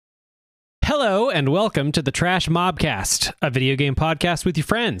Hello and welcome to the Trash Mobcast, a video game podcast with your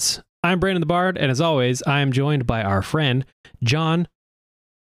friends. I'm Brandon the Bard, and as always, I am joined by our friend, John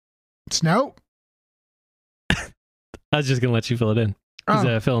Snow. I was just going to let you fill it in. He's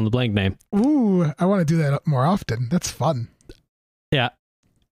a fill in the blank name. Ooh, I want to do that more often. That's fun. Yeah.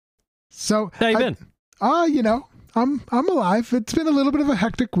 So how you been? I'm alive. It's been a little bit of a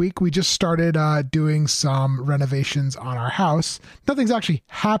hectic week. We just started doing some renovations on our house. Nothing's actually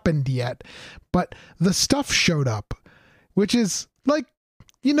happened yet, but the stuff showed up, which is like,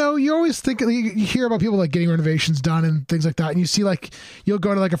 you always think, you hear about people like getting renovations done and things like that. And you see like, you'll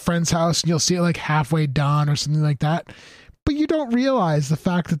go to like a friend's house and you'll see it like halfway done or something like that. But you don't realize the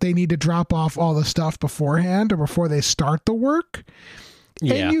fact that they need to drop off all the stuff beforehand or before they start the work.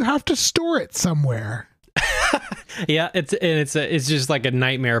 Yeah. And you have to store it somewhere. Yeah, it's just like a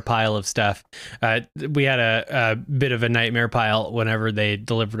nightmare pile of stuff. We had a bit of a nightmare pile whenever they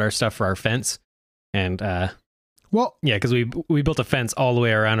delivered our stuff for our fence, and because we built a fence all the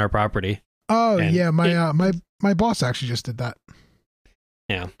way around our property. Oh yeah, my boss actually just did that.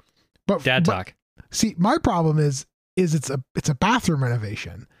 Yeah, but talk. See, my problem is it's a bathroom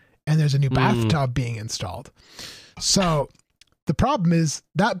renovation, and there's a new bathtub being installed. So the problem is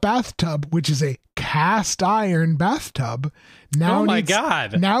that bathtub, which is a cast iron bathtub, now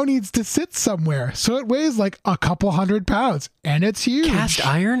needs to sit somewhere. So it weighs like a couple 100 pounds, and it's huge. Cast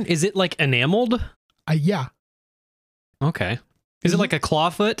iron? Is it like enameled? Yeah. Okay. Is it like a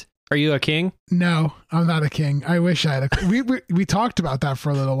clawfoot? Are you a king? No, I'm not a king. I wish I had we talked about that for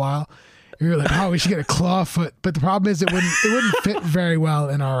a little while. We were like, oh, we should get a clawfoot, but the problem is it wouldn't fit very well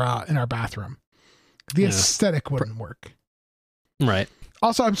in our bathroom. The aesthetic wouldn't work. Right.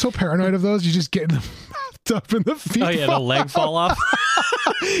 Also, I'm so paranoid of those. You just get in the bathtub and the feet. Oh yeah, the leg fall off.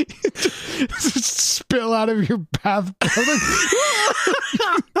 Just spill out of your bathtub.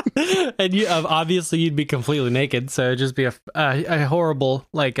 And you obviously you'd be completely naked, so it'd just be a horrible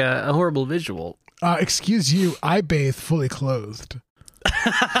visual. Excuse you, I bathe fully clothed.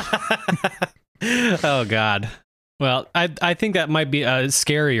 Oh God. Well, I think that might be a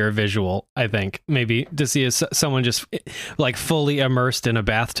scarier visual, I think. Maybe to see someone just like fully immersed in a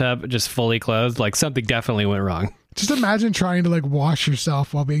bathtub, just fully clothed, like something definitely went wrong. Just imagine trying to like wash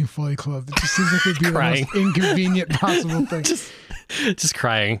yourself while being fully clothed. It just seems like it'd be the most inconvenient possible thing. Just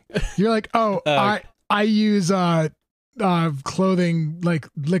crying. You're like, I use clothing like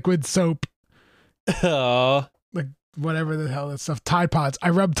liquid soap. Oh. Like whatever the hell that stuff. Tide Pods.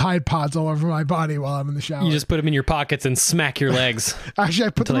 I rub Tide Pods all over my body while I'm in the shower. You just put them in your pockets and smack your legs. Actually, I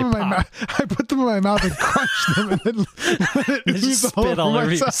put them in my mouth. I put them in my mouth and crunch them, and then let it just spit all over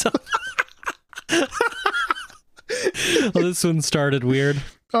yourself. Well, this one started weird.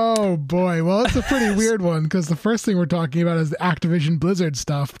 Oh boy. Well, it's a pretty weird one because the first thing we're talking about is the Activision Blizzard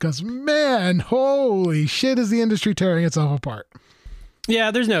stuff because man, holy shit, is the industry tearing itself apart.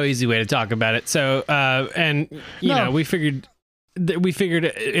 Yeah, there's no easy way to talk about it. So, we figured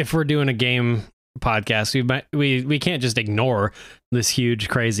if we're doing a game podcast, we can't just ignore this huge,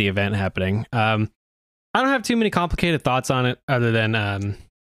 crazy event happening. I don't have too many complicated thoughts on it other than,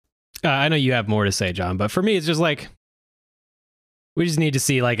 I know you have more to say, John, but for me, it's just like, we just need to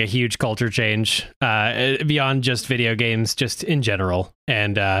see like a huge culture change, beyond just video games, just in general.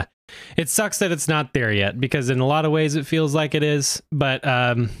 And, it sucks that it's not there yet because in a lot of ways it feels like it is, but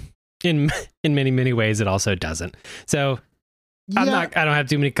in many, many ways it also doesn't. So I don't have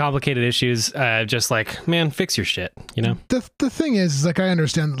too many complicated issues. Just like, man, fix your shit, you know? The thing is like, I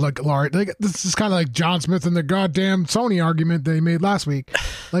understand like this is kind of like John Smith and the goddamn Sony argument they made last week.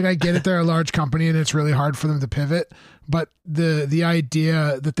 Like I get it. They're a large company and it's really hard for them to pivot. But the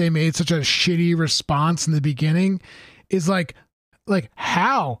idea that they made such a shitty response in the beginning is like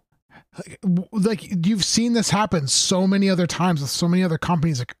how? Like you've seen this happen so many other times with so many other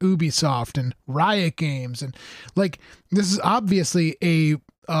companies like Ubisoft and Riot Games, and like this is obviously a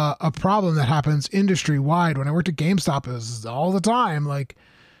problem that happens industry wide. When I worked at GameStop, it was all the time. Like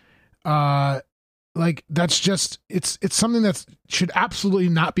that's just it's something that should absolutely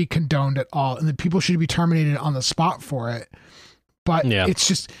not be condoned at all, and that people should be terminated on the spot for it. But it's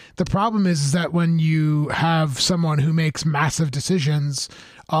just the problem is that when you have someone who makes massive decisions,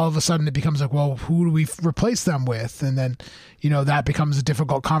 all of a sudden it becomes like, well, who do we replace them with? And then, that becomes a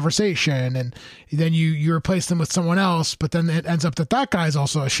difficult conversation. And then you replace them with someone else, but then it ends up that guy is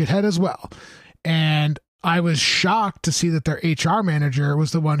also a shithead as well. And I was shocked to see that their HR manager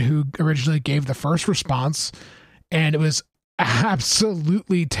was the one who originally gave the first response. And it was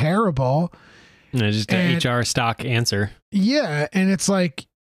absolutely terrible. Just an HR stock answer. Yeah, and it's like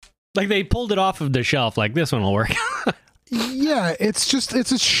they pulled it off of the shelf. Like, this one will work. Yeah, it's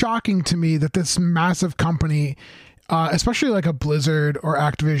just shocking to me that this massive company, especially like a Blizzard or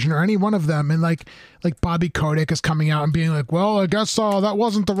Activision or any one of them, and like Bobby Kotick is coming out and being like, well, I guess that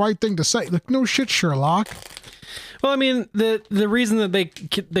wasn't the right thing to say. Like, no shit, Sherlock. Well, I mean, the reason that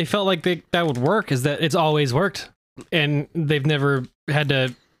they felt like that would work is that it's always worked, and they've never had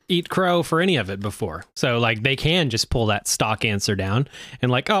to eat crow for any of it before. So like they can just pull that stock answer down and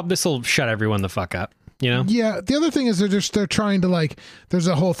like, oh, this will shut everyone the fuck up. You know? Yeah. The other thing is they're trying to like, there's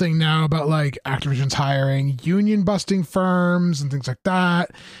a whole thing now about like Activision's hiring union busting firms and things like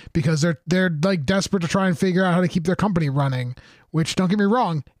that because they're like desperate to try and figure out how to keep their company running, which, don't get me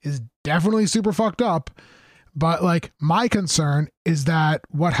wrong, is definitely super fucked up. But like my concern is that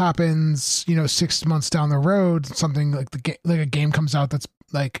what happens, 6 months down the road, something like a game comes out that's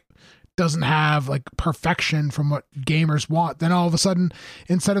like doesn't have like perfection from what gamers want. Then all of a sudden,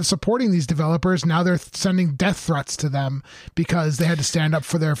 instead of supporting these developers, now they're sending death threats to them because they had to stand up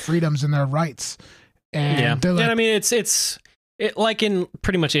for their freedoms and their rights. And they're like, I mean, it's like in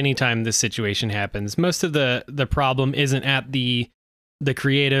pretty much any time this situation happens, most of the problem isn't at the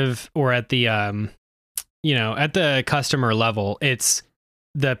creative or at the at the customer level. It's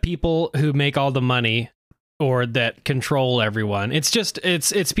the people who make all the money or that control everyone. It's just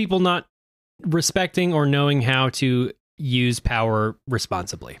it's people not respecting or knowing how to use power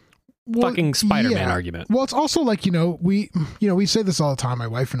responsibly. Fucking Spider-Man argument. Well, it's also like, we say this all the time, my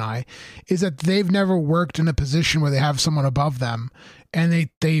wife and I, is that they've never worked in a position where they have someone above them and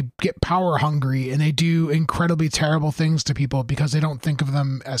they get power hungry and they do incredibly terrible things to people because they don't think of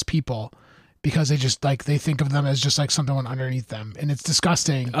them as people. Because they just like, they think of them as just like someone underneath them, and it's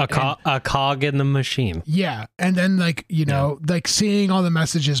disgusting. A cog in the machine. Yeah. And then like, like seeing all the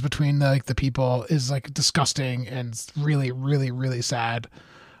messages between the people is like disgusting and really, really, really sad.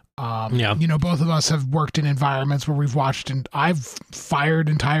 Both of us have worked in environments where we've watched, and I've fired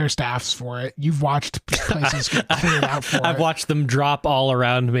entire staffs for it. You've watched places get cleared out for it. I've watched them drop all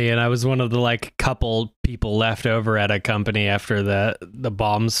around me, and I was one of the like couple people left over at a company after the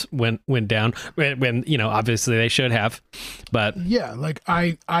bombs went down. When obviously they should have, but yeah, like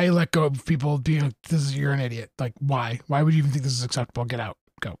I let go of people being like, you're an idiot. Like, why would you even think this is acceptable? Get out,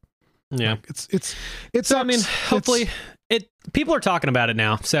 go. Yeah, like, it's. So, I mean, hopefully. People are talking about it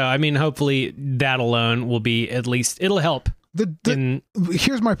now, so I mean, hopefully that alone will be at least it'll help.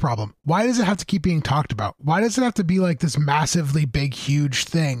 Here's my problem. Why does it have to keep being talked about? Why does it have to be like this massively big, huge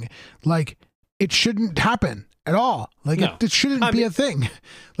thing? Like, it shouldn't happen at all. Like, no. it shouldn't be a thing.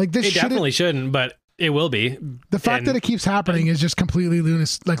 Like, this definitely shouldn't, but it will be. The fact that it keeps happening is just completely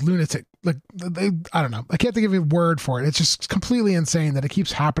lunatic. Like, I don't know. I can't think of a word for it. It's just completely insane that it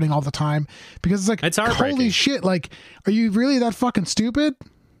keeps happening all the time because it's like, holy shit. Like, are you really that fucking stupid?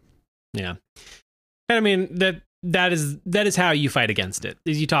 Yeah. And I mean, that is how you fight against it,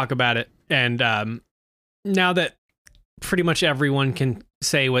 is you talk about it. And now that pretty much everyone can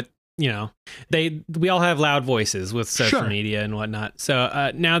say what, we all have loud voices with social media and whatnot.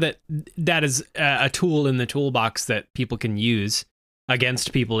 So now that is a tool in the toolbox that people can use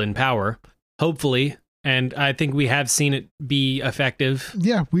against people in power, hopefully. And I think we have seen it be effective.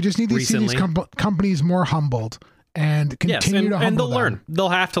 Yeah, we just need to see these companies more humbled and continue to humble and they'll them. Learn. They'll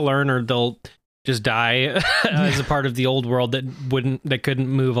have to learn, or they'll just die as a part of the old world that couldn't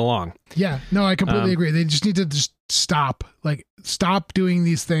move along. Yeah, no, I completely agree. They just need to just stop doing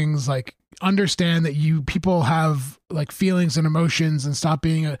these things. Like, understand that people have like feelings and emotions, and stop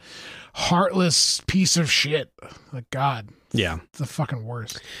being a heartless piece of shit. Like, God, yeah, it's the fucking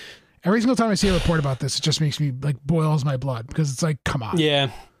worst. Every single time I see a report about this, it just makes me like boils my blood because it's like, come on.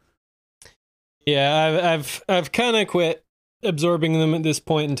 Yeah, I've kind of quit absorbing them at this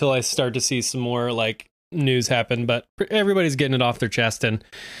point until I start to see some more like news happen, but everybody's getting it off their chest. And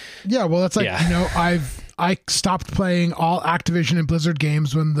yeah, well, that's like, I stopped playing all Activision and Blizzard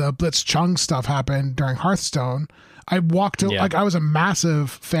games when the Blitzchung stuff happened during Hearthstone. I I was a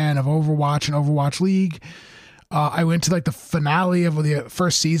massive fan of Overwatch and Overwatch League. I went to like the finale of the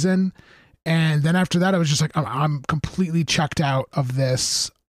first season, and then after that I was just like, I'm completely checked out of this.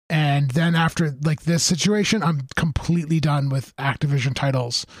 And then after like this situation, I'm completely done with Activision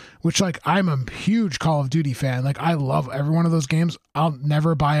titles, which like, I'm a huge Call of Duty fan. Like, I love every one of those games. I'll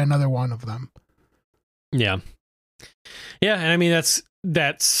never buy another one of them. Yeah. Yeah. And I mean,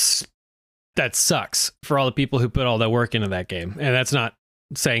 that sucks for all the people who put all that work into that game. And that's not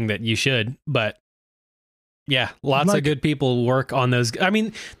saying that you should, but yeah, lots of good people work on those. I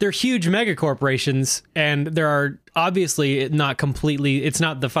mean, they're huge mega corporations, and there are obviously not completely, it's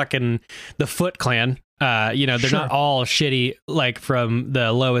not the Foot Clan They're not all shitty, like from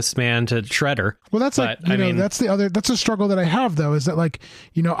the lowest man to shredder. Well, that's that's a struggle that I have though, is that like,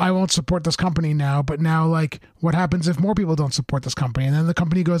 I won't support this company now, but now like what happens if more people don't support this company and then the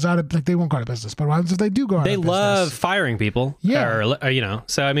company goes out of, like, they won't go out of business, but what happens if they do go out of business? They love firing people. Yeah.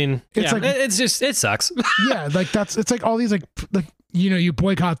 So I mean, it sucks. Yeah. Like it's like all these like, you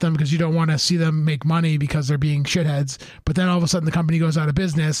boycott them because you don't want to see them make money because they're being shitheads. But then all of a sudden the company goes out of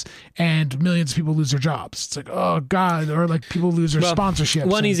business and millions of people lose their jobs. It's like, oh God, or like people lose their sponsorships.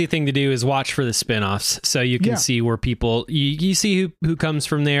 One easy thing to do is watch for the spinoffs. So you can see where people, you see who comes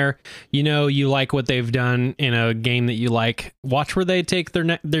from there. You like what they've done in a game that you like. Watch where they take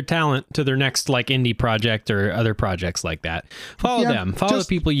their talent to their next like indie project or other projects like that. Follow them. Follow the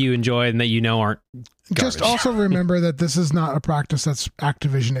people you enjoy and that aren't garbage. Just also remember that this is not a practice that's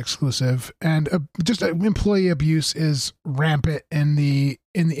Activision exclusive, and employee abuse is rampant in the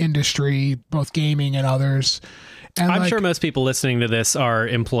industry, both gaming and others. And I'm sure most people listening to this are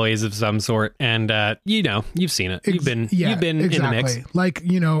employees of some sort, and you've seen it. You've been in the mix. Like,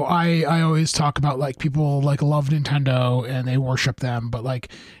 I always talk about like people like love Nintendo and they worship them, but like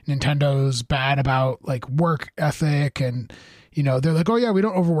Nintendo's bad about like work ethic and. They're like, oh yeah, we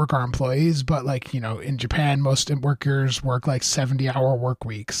don't overwork our employees, but like, in Japan, most workers work like 70-hour work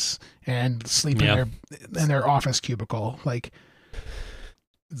weeks and sleep in their office cubicle. Like,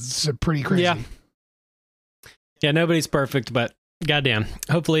 it's pretty crazy. Yeah, nobody's perfect, but goddamn,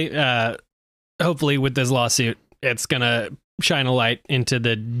 hopefully with this lawsuit, it's gonna shine a light into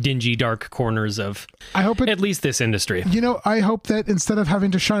the dingy, dark corners of at least this industry. I hope that instead of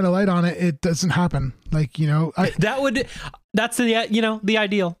having to shine a light on it, it doesn't happen. Like, that's the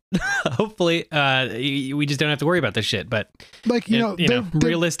ideal. Hopefully, we just don't have to worry about this shit. But like,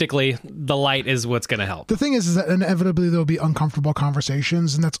 realistically, the light is what's going to help. The thing is that inevitably there'll be uncomfortable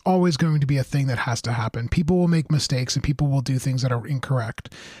conversations, and that's always going to be a thing that has to happen. People will make mistakes and people will do things that are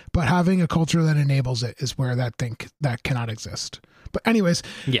incorrect, but having a culture that enables it is where that cannot exist. But anyways,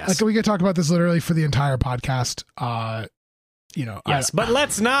 yes, like, we could talk about this literally for the entire podcast. Yes, but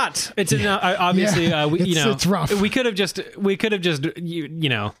let's not. It's obviously it's rough. We could have just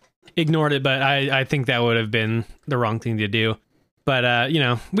ignored it, but I think that would have been the wrong thing to do. But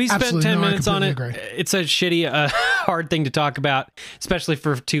we spent 10 minutes on it. Agree. It's a shitty, hard thing to talk about, especially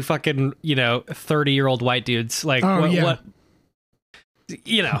for two fucking 30-year-old white dudes. Like what?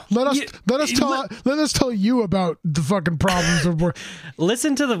 Let us tell you about the fucking problems of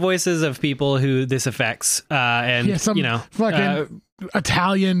listen to the voices of people who this affects fucking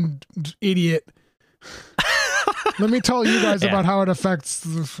Italian idiot. Let me tell you guys about how it affects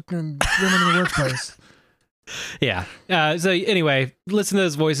the fucking women in the workplace. Yeah. So anyway, listen to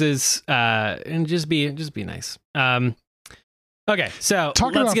those voices and just be nice. Okay, so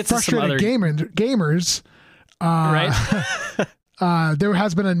let's get to some other gamers. Right. There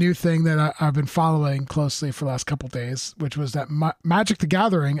has been a new thing that I've been following closely for the last couple of days, which was that Magic the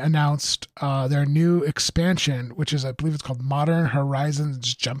Gathering announced their new expansion, which is, I believe it's called Modern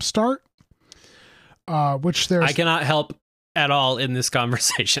Horizons Jumpstart. I cannot help at all in this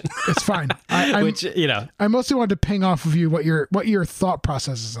conversation. It's fine. I mostly wanted to ping off of you what your thought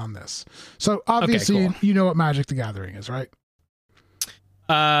process is on this. So obviously, okay, cool. You know what Magic the Gathering is, right?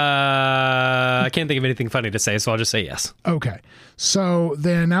 I can't think of anything funny to say, so I'll just say yes. Okay. So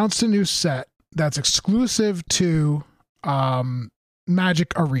they announced a new set that's exclusive to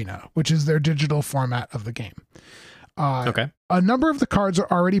Magic Arena, which is their digital format of the game. Okay. A number of the cards are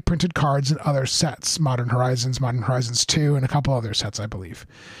already printed cards in other sets, Modern Horizons 2, and a couple other sets, I believe.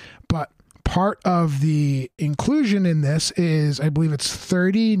 But part of the inclusion in this is, I believe it's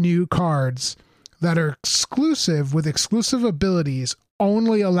 30 new cards that are exclusive with exclusive abilities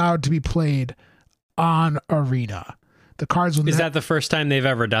only allowed to be played on Arena. The cards is that the first time they've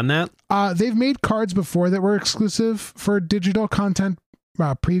ever done that? They've made cards before that were exclusive for digital content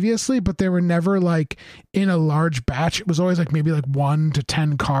previously, but they were never like in a large batch. It was always like maybe like 1 to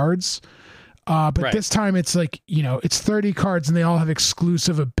 10 cards. But right. This time it's like, it's 30 cards and they all have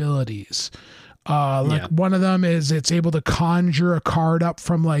exclusive abilities. One of them is it's able to conjure a card up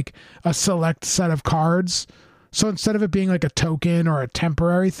from like a select set of cards. So instead of it being like a token or a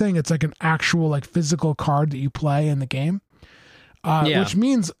temporary thing, it's like an actual like physical card that you play in the game, which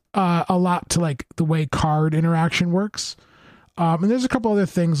means a lot to like the way card interaction works. And there's a couple other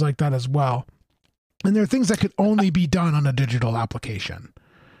things like that as well. And there are things that could only be done on a digital application.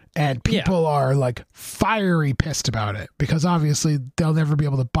 And people are like fiery pissed about it because obviously they'll never be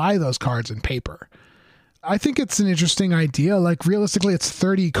able to buy those cards in paper. I think it's an interesting idea. Like realistically, it's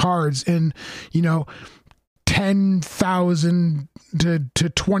 30 cards and, 10,000 to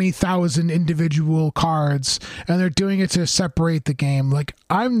 20,000 individual cards, and they're doing it to separate the game. Like,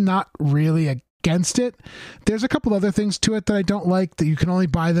 I'm not really against it. There's a couple other things to it that I don't like, that you can only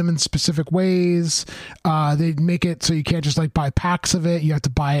buy them in specific ways. They make it so you can't just like buy packs of it. You have to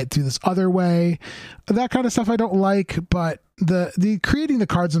buy it through this other way. That kind of stuff I don't like, but the creating the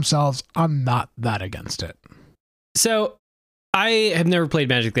cards themselves, I'm not that against it. So I have never played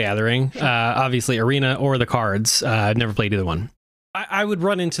Magic the Gathering, obviously Arena or the cards. I've never played either one. I would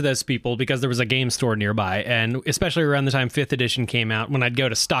run into those people because there was a game store nearby, and especially around the time 5th edition came out, when I'd go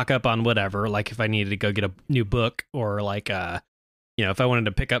to stock up on whatever, like if I needed to go get a new book, or like, if I wanted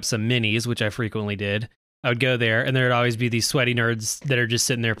to pick up some minis, which I frequently did, I would go there, and there'd always be these sweaty nerds that are just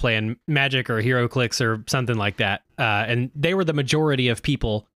sitting there playing Magic or HeroClix or something like that. And they were the majority of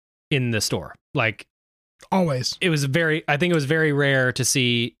people in the store. Like, always. I think it was very rare to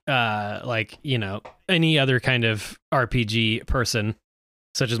see any other kind of RPG person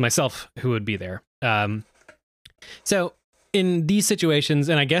such as myself who would be there. So in these situations,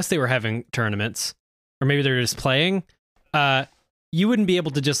 and I guess they were having tournaments, or maybe they're just playing, you wouldn't be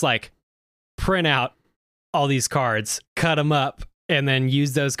able to just like print out all these cards, cut them up, and then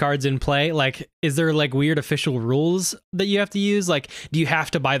use those cards in play. Like, is there like weird official rules that you have to use? Like, do you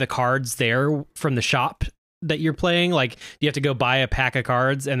have to buy the cards there from the shop that you're playing? Like, do you have to go buy a pack of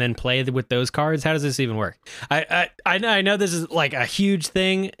cards and then play with those cards? How does this even work? I know this is like a huge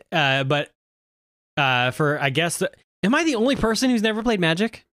thing, but I guess, am I the only person who's never played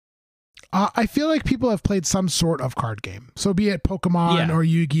Magic? I feel like people have played some sort of card game. So be it Pokemon or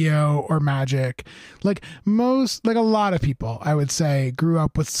Yu-Gi-Oh or Magic. Like a lot of people, I would say, grew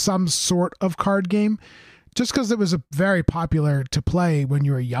up with some sort of card game, just because it was very popular to play when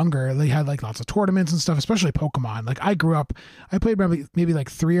you were younger. They had like lots of tournaments and stuff, especially Pokemon. Like I played maybe like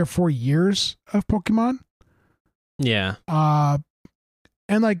 3 or 4 years of Pokemon. Yeah.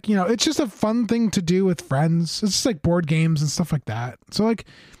 And like, it's just a fun thing to do with friends. It's just like board games and stuff like that. So like,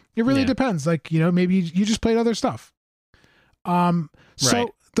 it really depends. Like, maybe you just played other stuff.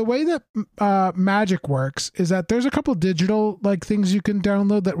 So the way that Magic works is that there's a couple digital like things you can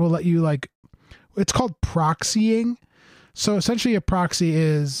download that will let you like, it's called proxying. So essentially a proxy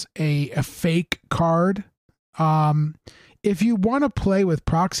is a fake card. If you want to play with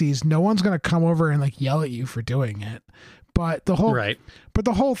proxies, no one's going to come over and like yell at you for doing it. But the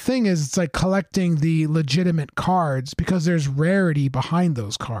whole thing is, it's like collecting the legitimate cards, because there's rarity behind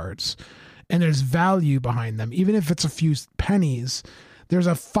those cards and there's value behind them. Even if it's a few pennies, there's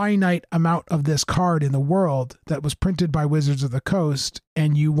a finite amount of this card in the world that was printed by Wizards of the Coast,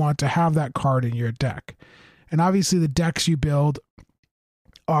 and you want to have that card in your deck. And obviously the decks you build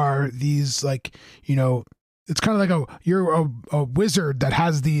are these like, it's kind of like you're a wizard that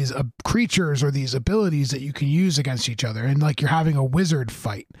has these creatures or these abilities that you can use against each other. And like, you're having a wizard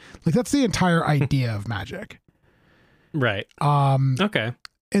fight. Like, that's the entire idea of Magic. Right. Okay.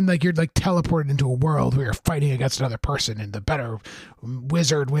 And like, you're like teleported into a world where you're fighting against another person, and the better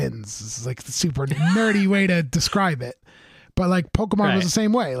wizard wins. It's like the super nerdy way to describe it. But like Pokemon was the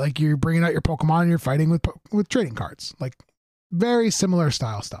same way. Like, you're bringing out your Pokemon and you're fighting with trading cards. Like, very similar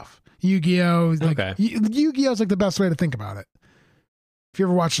style stuff. Yu-Gi-Oh! Yu-Gi-Oh! Is like the best way to think about it, if you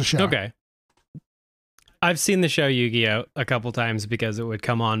ever watched the show. Okay. I've seen the show Yu-Gi-Oh! A couple times because it would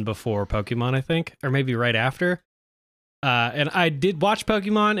come on before Pokemon, I think, or maybe right after. And I did watch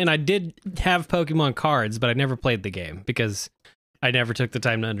Pokemon, and I did have Pokemon cards, but I never played the game because I never took the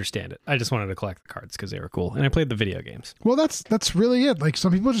time to understand it. I just wanted to collect the cards because they were cool, and I played the video games. Well, that's really it. Like,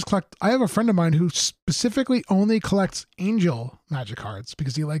 some people just collect. I have a friend of mine who specifically only collects Angel Magic cards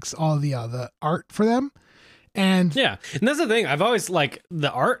because he likes all the art for them. And yeah, and that's the thing. I've always like,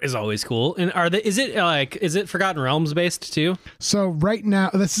 the art is always cool. And is it Forgotten Realms based too? So right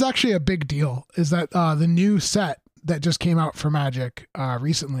now, this is actually a big deal. Is that the new set that just came out for Magic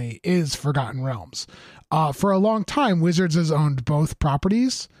recently is Forgotten Realms. For a long time, Wizards has owned both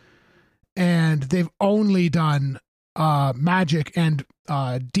properties, and they've only done Magic and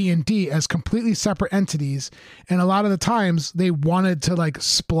D&D as completely separate entities. And a lot of the times they wanted to like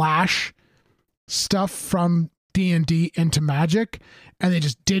splash stuff from D&D into Magic, and they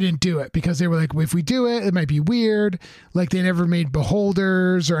just didn't do it because they were like, well, if we do it, it might be weird. Like, they never made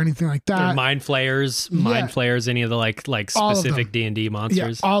beholders or anything like that. Or mind flayers, any of the like specific D&D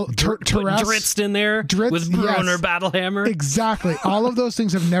monsters. Yeah, all put Drizzt in there with Broner Battlehammer. Exactly. All of those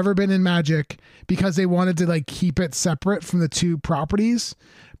things have never been in Magic because they wanted to like keep it separate from the two properties.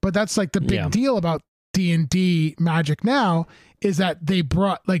 But that's like the big deal about D&D Magic now, is that they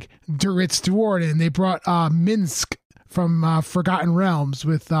brought like Drizzt Do'Urden, they brought Minsk from Forgotten Realms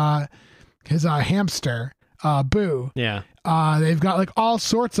with his hamster. Boo. Yeah. They've got like all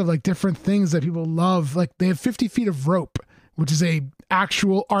sorts of like different things that people love. Like they have 50 feet of rope, which is a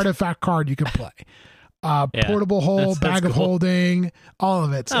actual artifact card you can play. Portable hole, bag of holding, all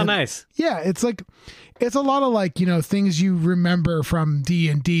of it. Oh, nice. Yeah, it's like it's a lot of like, you know, things you remember from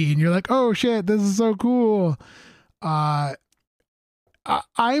D&D, and you're like, oh shit, this is so cool. I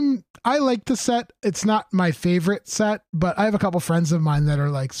like the set. It's not my favorite set, but I have a couple friends of mine that are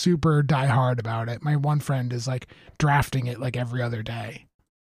like super diehard about it. My one friend is like drafting it like every other day.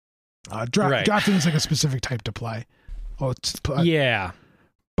 Drafting is like a specific type to play. Oh, yeah.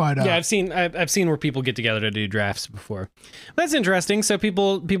 But yeah, I've seen where people get together to do drafts before. That's interesting. So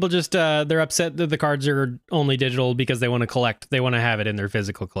people just they're upset that the cards are only digital because they want to collect. They want to have it in their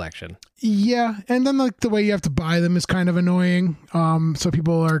physical collection. Yeah, and then like the way you have to buy them is kind of annoying. So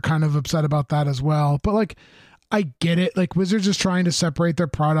people are kind of upset about that as well. But like, I get it. Like Wizards is trying to separate their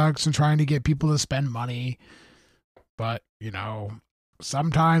products and trying to get people to spend money. But you know,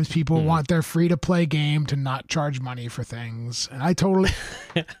 sometimes people want their free to play game to not charge money for things. And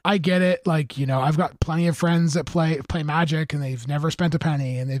I get it. Like, you know, I've got plenty of friends that play Magic and they've never spent a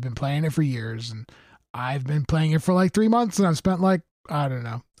penny and they've been playing it for years. And I've been playing it for like 3 months and I've spent like, I don't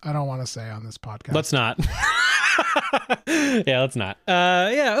know. I don't want to say on this podcast. Let's not. Yeah, let's not.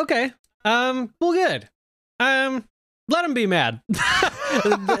 Yeah. Okay. Well, good. Let them be mad.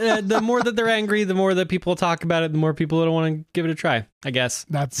 The more that they're angry, the more that people talk about it, the more people don't want to give it a try, I guess.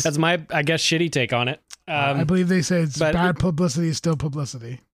 That's my, I guess, shitty take on it. I believe they say bad publicity is still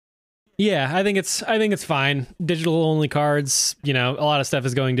publicity. Yeah, I think it's fine. Digital only cards, you know, a lot of stuff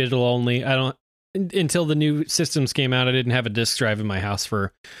is going digital only. Until the new systems came out, I didn't have a disk drive in my house for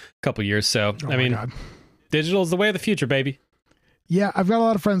a couple years. So, I mean, digital is the way of the future, baby. Yeah, I've got a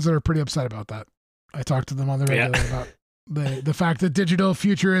lot of friends that are pretty upset about that. I talk to them on the regular about the fact that digital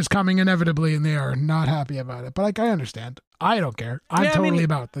future is coming inevitably, and they are not happy about it. But like, I understand. I don't care. I'm totally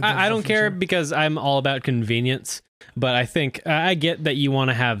about the I don't care because I'm all about convenience. But I think I get that you want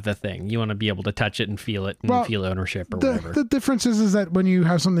to have the thing. You want to be able to touch it and feel it and feel ownership or whatever. The difference is that when you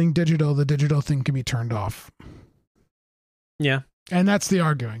have something digital, the digital thing can be turned off. Yeah. And that's the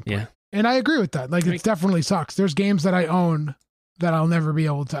arguing point. Yeah. And I agree with that. Like, it definitely sucks. There's games that I own that I'll never be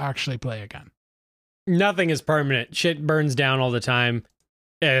able to actually play again. Nothing is permanent. Shit burns down all the time.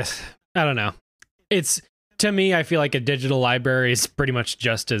 I don't know. It's, to me, I feel like a digital library is pretty much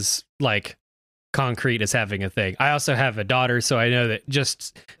just as like concrete as having a thing. I also have a daughter, so I know that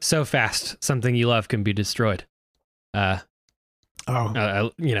just so fast something you love can be destroyed. You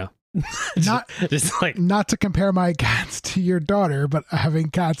know, not to compare my cats to your daughter, but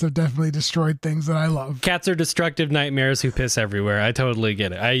having cats have definitely destroyed things that I love. Cats are destructive nightmares who piss everywhere. I totally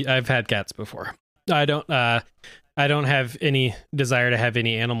get it. I've had cats before. I don't have any desire to have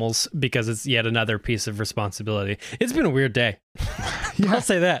any animals because it's yet another piece of responsibility. It's been a weird day. Yeah. I'll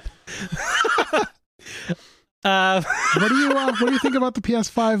say that. What do you think about the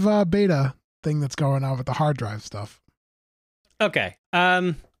PS5 beta thing that's going on with the hard drive stuff? Okay. I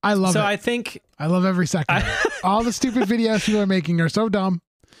love it. I love every second of it. All the stupid videos people are making are so dumb.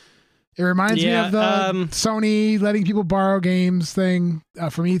 It reminds me of the Sony letting people borrow games thing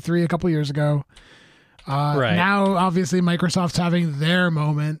from E3 a couple years ago. Now, obviously, Microsoft's having their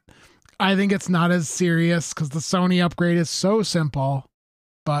moment. I think it's not as serious because the Sony upgrade is so simple,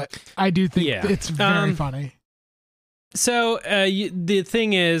 but I do think it's very funny. So the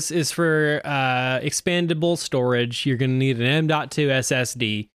thing is for expandable storage, you're going to need an M.2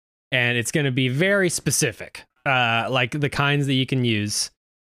 SSD, and it's going to be very specific, like the kinds that you can use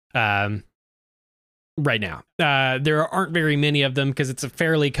right now. There aren't very many of them because it's a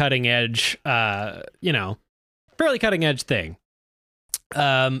fairly cutting edge, fairly cutting edge thing.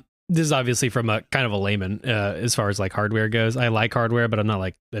 This is obviously from a kind of a layman as far as like hardware goes. I like hardware, but I'm not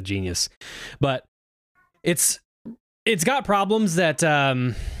like a genius. But it's got problems that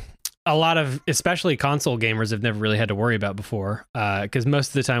a lot of, especially console gamers, have never really had to worry about before. Because most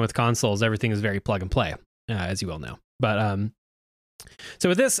of the time with consoles, everything is very plug and play, as you well know. But so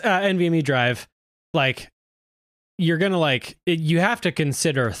with this NVMe drive, like you're gonna you have to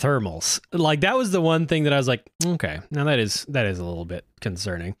consider thermals. Like that was the one thing that I was like, okay, now that is a little bit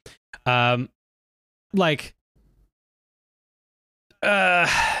concerning. And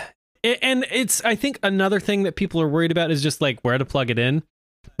it's, I think another thing that people are worried about is just like where to plug it in,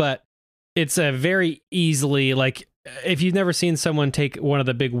 but it's a very easily, like if you've never seen someone take one of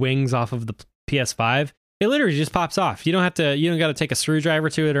the big wings off of the PS5, it literally just pops off. You don't got to take a screwdriver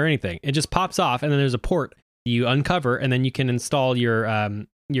to it or anything. It just pops off, and then there's a port you uncover, and then you can install your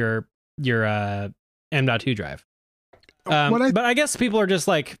M.2 drive. But I guess people are just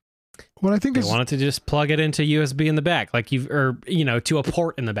like, what I think they wanted to just plug it into USB in the back, like to a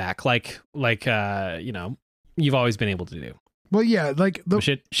port in the back, like you've always been able to do. Well, yeah, like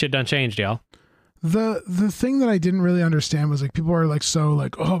shit done changed, y'all. The thing that I didn't really understand was like people are like so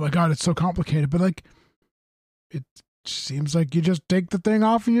like, oh my god, it's so complicated, but like it seems like you just take the thing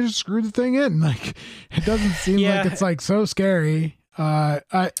off and you just screw the thing in. Like it doesn't seem like it's like so scary. I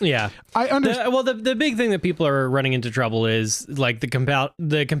understand. Well, the big thing that people are running into trouble is like the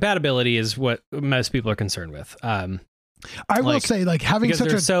compatibility is what most people are concerned with. I will say, like, having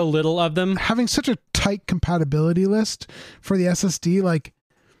so little of them, having such a tight compatibility list for the SSD, like,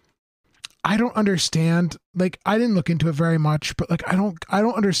 I don't understand. Like, I didn't look into it very much, but like, I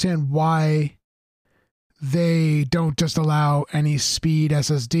don't understand why they don't just allow any speed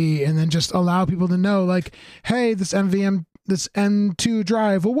SSD and then just allow people to know, like, hey, this M2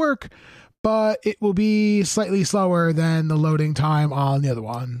 drive will work, but it will be slightly slower than the loading time on the other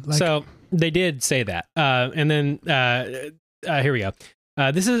one. Like, so they did say that. And then here we go.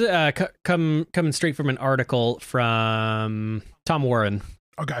 This is coming straight from an article from Tom Warren.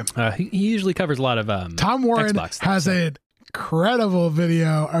 Okay. He usually covers a lot of Tom Warren Xbox stuff, has an incredible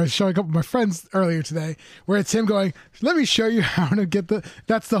video I was showing a couple of my friends earlier today where it's him going, let me show you how to get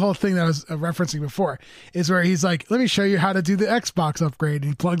that's the whole thing that I was referencing before, is where he's like, let me show you how to do the Xbox upgrade.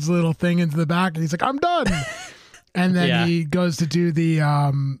 And he plugs the little thing into the back and he's like, I'm done. And then he goes to do the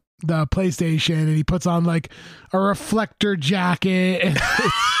PlayStation and he puts on like a reflector jacket. And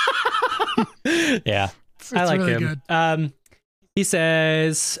it's I like really him. Good. He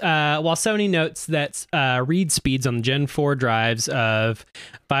says, while Sony notes that read speeds on Gen 4 drives of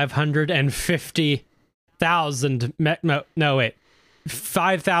 550,000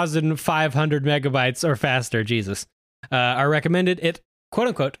 5,500 megabytes or faster, Jesus, are recommended, it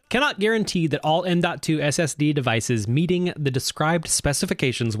quote-unquote cannot guarantee that all M.2 SSD devices meeting the described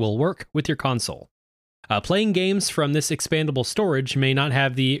specifications will work with your console. Playing games from this expandable storage may not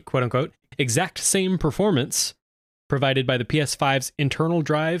have the quote-unquote exact same performance provided by the PS5's internal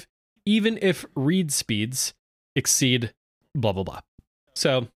drive, even if read speeds exceed blah blah blah.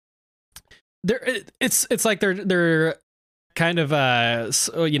 So it's like they're kind of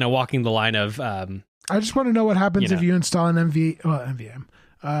walking the line of I just want to know what happens if you install an an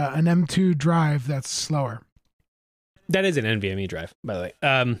M2 drive that's slower. That is an NVMe drive, by the way.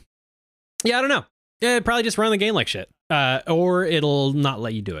 I don't know. Yeah, probably just run the game like shit, or it'll not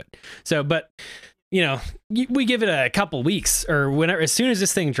let you do it. So, but we give it a couple weeks or whenever, as soon as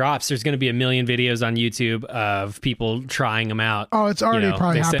this thing drops, there's going to be a million videos on YouTube of people trying them out. Oh, it's already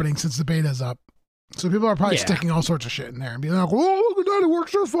probably happening since the beta's up. So people are probably sticking all sorts of shit in there and being like, oh, look at that, it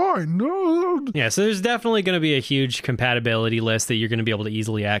works just fine. No. Yeah, so there's definitely going to be a huge compatibility list that you're going to be able to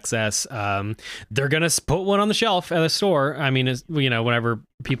easily access. They're going to put one on the shelf at a store. I mean, whenever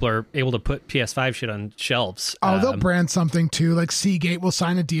people are able to put PS5 shit on shelves. They'll brand something too. Like Seagate will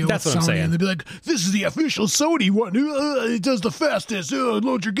sign a deal with Sony and they'll be like, this is the official Sony one. It does the fastest.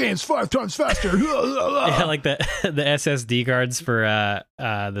 Load your games 5 times faster. Yeah, like the SSD cards for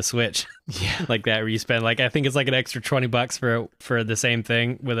the Switch. Yeah, like that, where you spend I think it's like an extra $20 for the same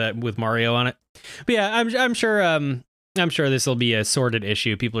thing with Mario on it. But yeah, I'm sure this will be a sorted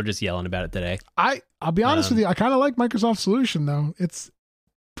issue. People are just yelling about it today. I'll be honest with you. I kind of like Microsoft's solution though. It's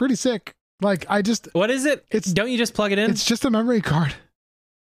pretty sick. Like what is it? Don't you just plug it in? It's just a memory card.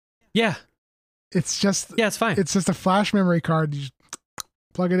 Yeah. It's fine. It's just a flash memory card. You just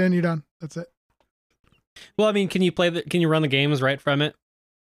plug it in, you're done. That's it. Well, I mean, can you run the games right from it?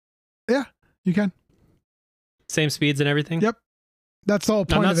 Yeah, you can. Same speeds and everything? Yep. That's the whole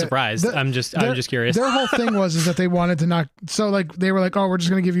point. I'm not surprised. I'm just curious. Their whole thing was that they wanted to not, so like they were like, oh, we're just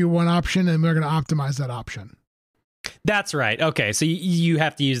going to give you one option and we're going to optimize that option. That's right. Okay, so you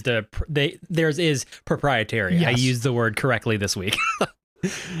have to use theirs is proprietary. Yes. I used the word correctly this week.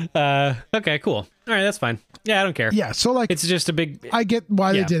 Okay, cool. All right, that's fine. Yeah, I don't care. Yeah, so like it's just a big. I get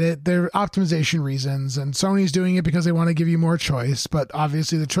why they did it. They're optimization reasons, and Sony's doing it because they want to give you more choice. But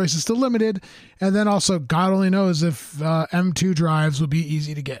obviously, the choice is still limited. And then also, God only knows if M2 drives will be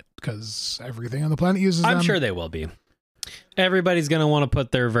easy to get because everything on the planet uses them. I'm sure they will be. Everybody's gonna want to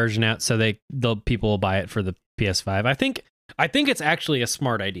put their version out so people will buy it for the PS5. I think it's actually a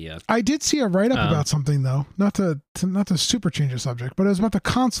smart idea. I did see a write-up about something though, not to super change the subject, but it was about the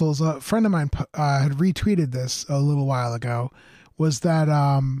consoles. A friend of mine had retweeted this a little while ago. Was that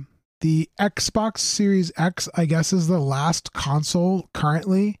the Xbox Series X, I guess, is the last console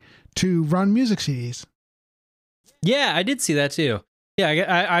currently to run music CDs. Yeah, I did see that too.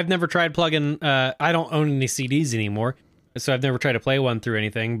 Yeah, I've never tried plugging. I don't own any CDs anymore, so I've never tried to play one through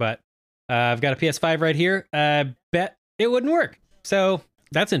anything. But I've got a PS5 right here. Bet it wouldn't work. So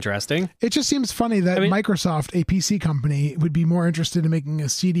That's interesting. It just seems funny that Microsoft, a PC company, would be more interested in making a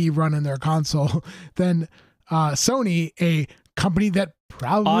CD run in their console than Sony, a company that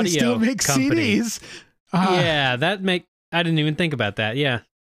probably Audio still makes company. CDs. I didn't even think about that. Yeah.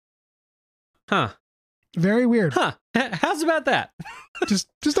 Huh. Very weird. Huh. How's about that?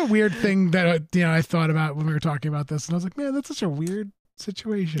 just a weird thing that I thought about when we were talking about this, and I was like, man, that's such a weird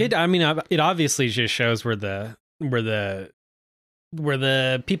situation. It obviously just shows where the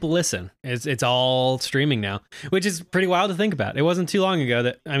people listen. It's all streaming now, which is pretty wild to think about. It wasn't too long ago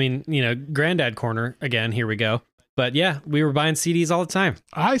that Granddad Corner again. Here we go. But yeah, we were buying CDs all the time.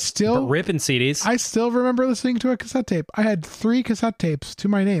 Ripping CDs. I still remember listening to a cassette tape. I had 3 cassette tapes to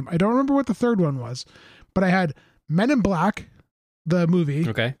my name. I don't remember what the third one was, but I had Men in Black, the movie,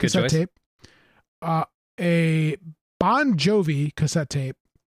 cassette tape, a Bon Jovi cassette tape,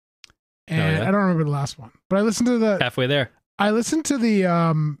 and I don't remember the last one. But I listened to halfway there. I listened to the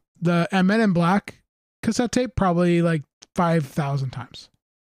Men in Black cassette tape probably like 5,000 times.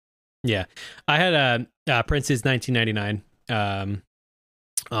 Yeah, I had Prince's 1999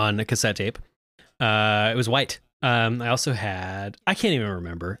 on a cassette tape. It was white. I also had, I can't even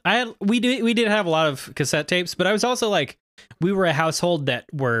remember. We did have a lot of cassette tapes, but I was also like, we were a household that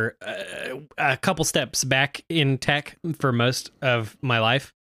were a couple steps back in tech for most of my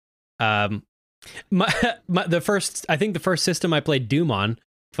life. The first system I played Doom on,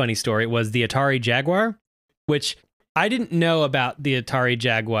 funny story, was the Atari Jaguar, which I didn't know about the Atari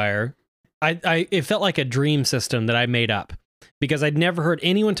Jaguar. It felt like a dream system that I made up because I'd never heard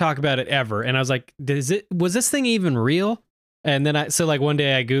anyone talk about it ever. And I was like, was this thing even real? And then one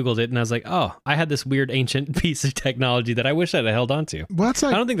day I Googled it and I was like, oh, I had this weird ancient piece of technology that I wish I'd held on to. Well, that's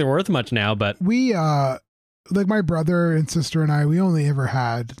like, I don't think they're worth much now, but we, like my brother and sister and I, we only ever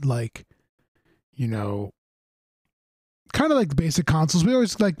had kind of like the basic consoles. We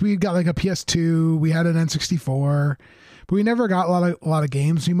always we got like a PS2, we had an N64, but we never got a lot of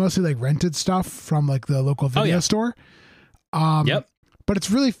games. We mostly rented stuff from the local video store. Yep. But it's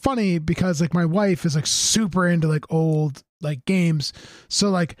really funny because my wife is super into old games.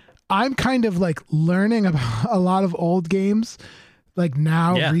 So I'm kind of learning about a lot of old games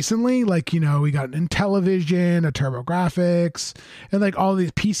recently. We got an Intellivision, a TurboGrafx, and all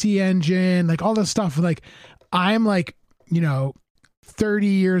these PC Engine, all this stuff. I'm 30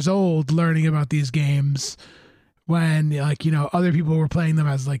 years old learning about these games when other people were playing them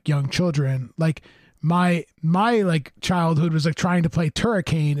as young children. My childhood was trying to play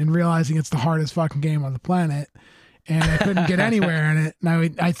Turricane and realizing it's the hardest fucking game on the planet, and I couldn't get anywhere in it.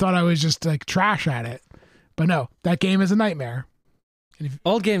 And I thought I was just trash at it, but no, that game is a nightmare.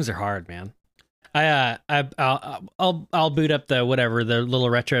 Old games are hard, man. I'll boot up the little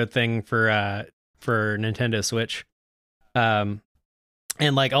retro thing for Nintendo Switch, and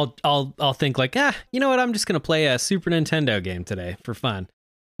I'll think you know what, I'm just gonna play a Super Nintendo game today for fun.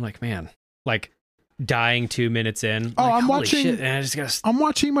 I'm man, dying 2 minutes in. Oh, I'm holy watching. Shit, and I'm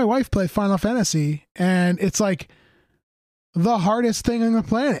watching my wife play Final Fantasy, and it's the hardest thing on the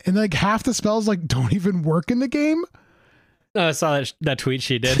planet, and half the spells don't even work in the game. Oh, I saw that tweet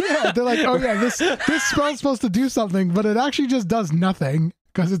she did. Yeah, they're oh yeah, this spell's supposed to do something, but it actually just does nothing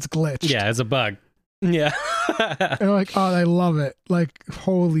because it's glitched. Yeah, it's a bug. Yeah. And oh, I love it.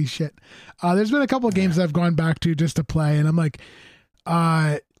 Holy shit. There's been a couple of games that I've gone back to just to play, and I'm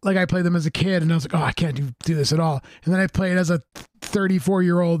I played them as a kid, and I was oh, I can't do this at all. And then I played as a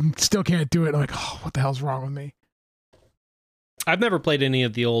 34-year-old and still can't do it. And I'm oh, what the hell's wrong with me? I've never played any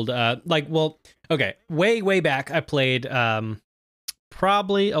of the old, way back. I played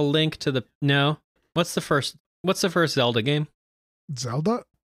probably A Link to the What's the first Zelda game? Zelda?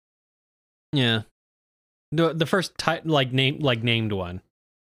 Yeah, the first named one.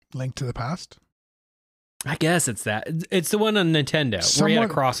 Link to the Past. I guess it's that. It's the one on Nintendo where he had a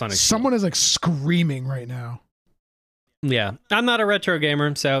cross on his someone shield. Is screaming right now. Yeah, I'm not a retro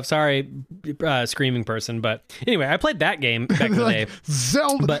gamer, so sorry, screaming person. But anyway, I played that game back in the day.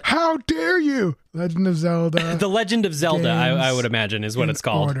 Zelda, but how dare you? Legend of Zelda. The Legend of Zelda, I would imagine, is what it's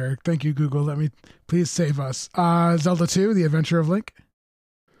called. Order. Thank you, Google. Let me please save us. Zelda 2, The Adventure of Link.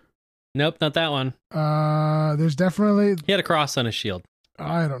 Nope, not that one. There's definitely. He had a cross on his shield.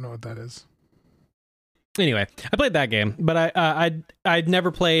 I don't know what that is. Anyway, I played that game, but I'd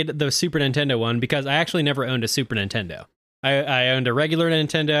never played the Super Nintendo one because I actually never owned a Super Nintendo. I owned a regular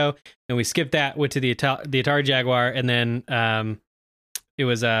Nintendo, and we skipped that, went to the Atari Jaguar, and then it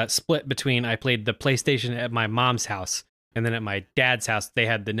was a split between I played the PlayStation at my mom's house, and then at my dad's house they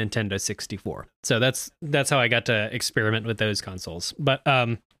had the Nintendo 64. So that's how I got to experiment with those consoles. But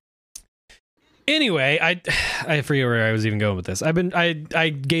Anyway, I forget where I was even going with this. I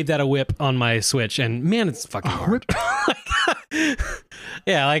gave that a whip on my Switch, and man, it's fucking hard.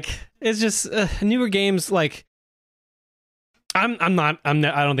 Yeah, like it's just newer games. Like I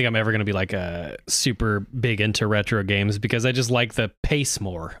don't think I'm ever gonna be like a super big into retro games because I just like the pace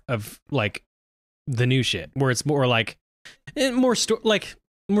more of like the new shit, where it's more like more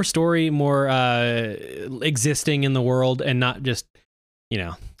story, more existing in the world, and not just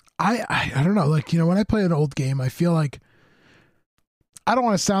I don't know, like, when I play an old game, I feel like, I don't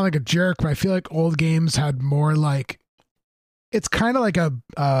want to sound like a jerk, but I feel like old games had more like, it's kind of like an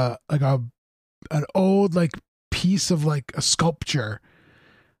old like piece of like a sculpture,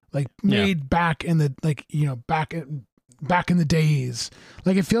 like made back in the back in the days.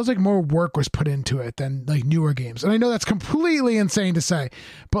 Like it feels like more work was put into it than like newer games. And I know that's completely insane to say,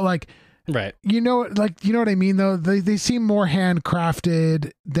 but like, right. You know what I mean though? They seem more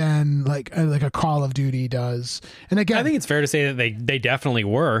handcrafted than like a Call of Duty does. And again, I think it's fair to say that they definitely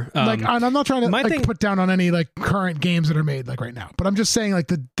were. Like, and I'm not trying to put down on any like current games that are made like right now, but I'm just saying like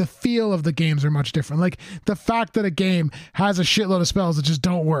the feel of the games are much different. Like the fact that a game has a shitload of spells that just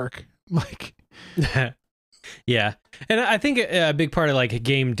don't work. Like, yeah. And I think a big part of like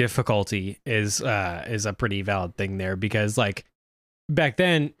game difficulty is a pretty valid thing there, because like back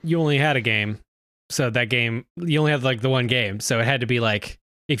then you only had a game, so that game, you only had like the one game, so it had to be like,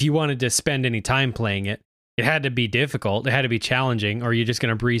 if you wanted to spend any time playing it, it had to be difficult, it had to be challenging, or you're just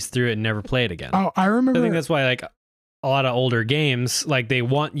gonna breeze through it and never play it again. Oh, I remember. I think that's why like a lot of older games, like they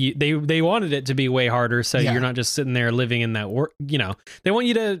wanted it to be way harder, so you're not just sitting there living in that work. They want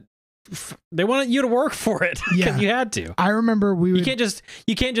you to work for it because you had to. I remember you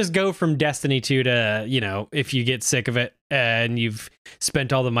can't just go from Destiny 2 to, if you get sick of it and you've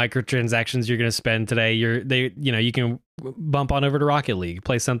spent all the microtransactions you're going to spend today, you can bump on over to Rocket League,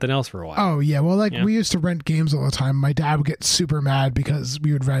 play something else for a while. Oh yeah. Well, like we used to rent games all the time. My dad would get super mad because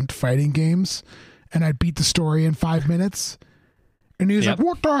we would rent fighting games and I'd beat the story in 5 minutes. And he was like,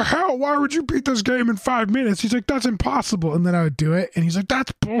 what the hell? Why would you beat this game in 5 minutes? He's like, that's impossible. And then I would do it. And he's like,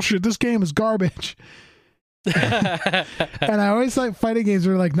 that's bullshit. This game is garbage. And I always like fighting games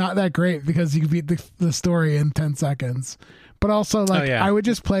are like not that great because you can beat the story in 10 seconds. But also like I would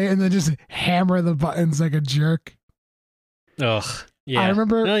just play it and then just hammer the buttons like a jerk. Ugh. Yeah. I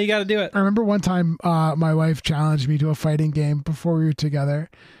remember. No, you got to do it. I remember one time my wife challenged me to a fighting game before we were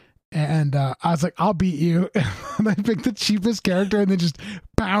together. And I was like, I'll beat you. And I picked the cheapest character and then just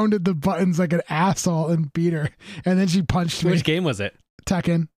pounded the buttons like an asshole and beat her. And then she punched me. Which game was it?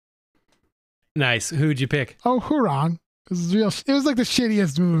 Tekken. Nice. Who'd you pick? Oh, Hurong. It was like the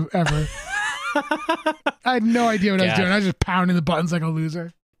shittiest move ever. I had no idea what I was doing. I was just pounding the buttons like a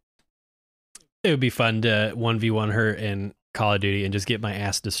loser. It would be fun to 1v1 her in Call of Duty and just get my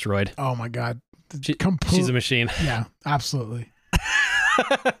ass destroyed. Oh my God. She's a machine. Yeah, absolutely.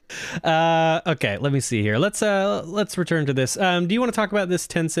 Okay, let me see here. Let's return to this. Do you want to talk about this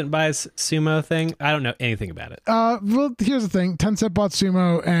Tencent buys Sumo thing? I don't know anything about it. Well, here's the thing. Tencent bought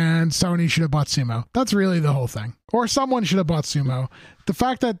Sumo and Sony should have bought Sumo. That's really the whole thing. Or someone should have bought Sumo. The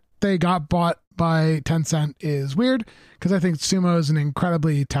fact that they got bought by Tencent is weird because I think Sumo is an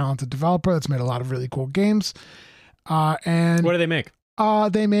incredibly talented developer that's made a lot of really cool games. And what do they make?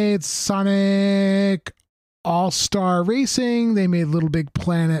 They made Sonic All-Star Racing. They made Little Big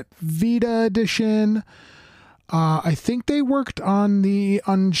Planet Vita Edition. I think they worked on the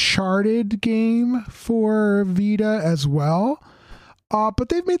Uncharted game for Vita as well. But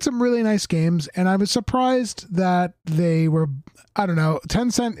they've made some really nice games, and I was surprised that they were, I don't know,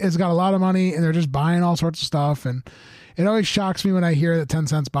 Tencent has got a lot of money, and they're just buying all sorts of stuff, and it always shocks me when I hear that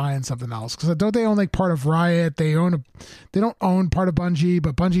Tencent's buying something else, because don't they own like part of Riot? They don't own part of Bungie,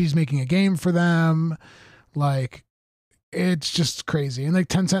 but Bungie's making a game for them. Like, it's just crazy. And like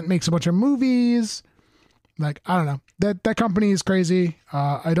Tencent makes a bunch of movies. Like, I don't know. That company is crazy.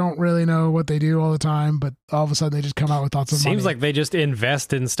 I don't really know what they do all the time, but all of a sudden they just come out with lots of money. Seems like they just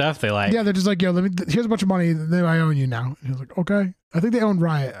invest in stuff they like. Yeah, they're just like, yo, here's a bunch of money. I own you now. And he was like, okay. I think they own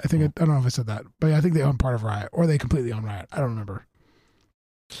Riot. I don't know if I said that, but I think they own part of Riot, or they completely own Riot. I don't remember.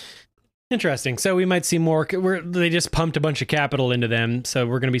 Interesting. So we might see more. They just pumped a bunch of capital into them, so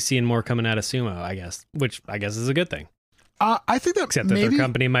we're going to be seeing more coming out of Sumo, I guess, which I guess is a good thing. I think that except that their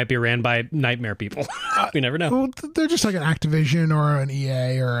company might be ran by nightmare people. We never know. Well, they're just like an Activision or an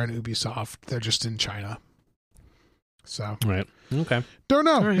EA or an Ubisoft. They're just in China. So right. Okay. Don't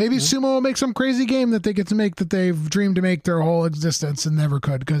know. Right. Maybe Sumo will make some crazy game that they get to make that they've dreamed to make their whole existence and never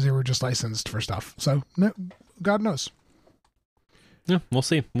could because they were just licensed for stuff. So no, God knows. Yeah, we'll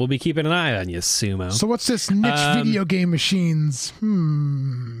see. We'll be keeping an eye on you, Sumo. So what's this niche video game machines?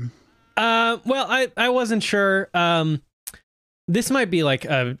 Well, I wasn't sure. This might be like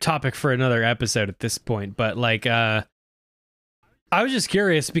a topic for another episode at this point, but like, I was just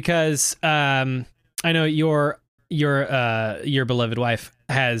curious because I know your beloved wife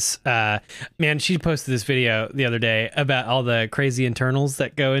has man, she posted this video the other day about all the crazy internals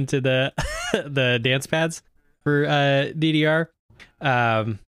that go into the the dance pads for DDR.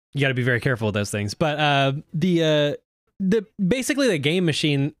 You got to be very careful with those things, but the basically the game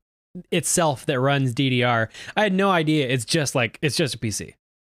machine itself that runs DDR, I had no idea it's just a PC.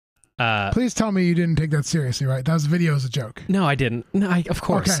 Please tell me you didn't take that seriously, right? That video is a joke. No, I didn't. No, of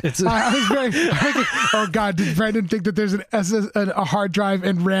course. Okay. Oh God, did Brandon think that there's a hard drive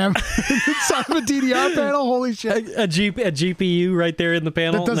and RAM inside of a DDR panel? Holy shit! A GPU right there in the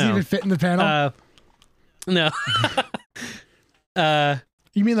panel that doesn't even fit in the panel. No.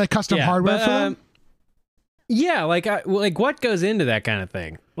 You mean like custom hardware for them? Yeah, like what goes into that kind of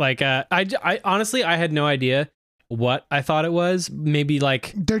thing? Like, I honestly I had no idea what I thought it was. Maybe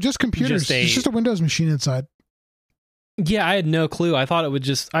like they're just computers. It's just a Windows machine inside. Yeah, I had no clue. I thought it would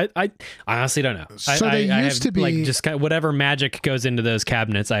just. I honestly don't know. So they used to be like just kind of whatever magic goes into those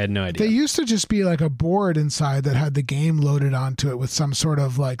cabinets. I had no idea. They used to just be like a board inside that had the game loaded onto it with some sort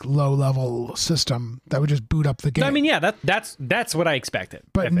of like low level system that would just boot up the game. I mean, yeah, that's what I expected.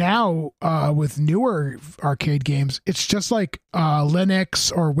 But now with newer arcade games, it's just like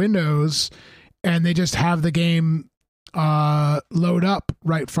Linux or Windows, and they just have the game load up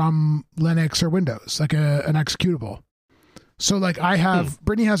right from Linux or Windows, like an executable. So like I have,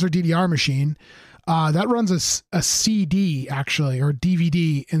 Brittany has her DDR machine that runs a CD actually, or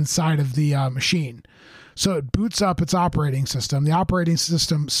DVD inside of the machine. So it boots up its operating system. The operating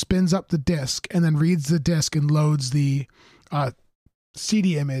system spins up the disk and then reads the disk and loads the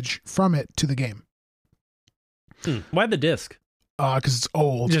CD image from it to the game. Why the disk? Because it's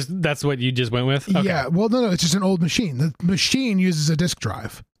old. Just that's what you just went with? Okay. Yeah. Well, no, it's just an old machine. The machine uses a disk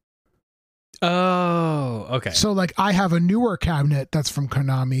drive. Oh, okay. So like I have a newer cabinet that's from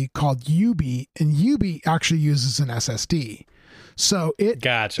Konami called Ubi, and Ubi actually uses an SSD. So it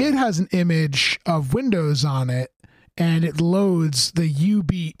has an image of Windows on it, and it loads the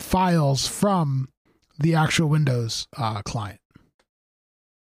Ubi files from the actual Windows client.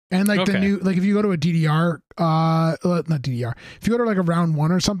 And like the new, like if you go to a DDR, not DDR, if you go to like a round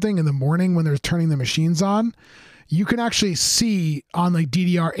one or something in the morning when they're turning the machines on, you can actually see on like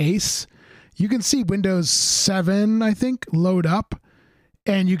DDR Ace, you can see Windows 7, I think, load up,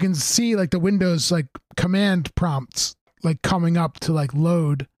 and you can see like the Windows like command prompts like coming up to like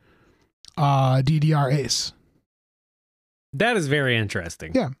load DDR Ace. That is very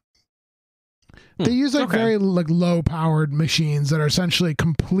interesting. Yeah. They use like very like low powered machines that are essentially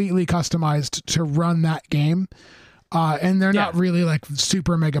completely customized to run that game. And they're not really like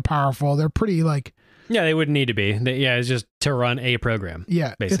super mega powerful. They're pretty like, yeah, they wouldn't need to be. It's just to run a program.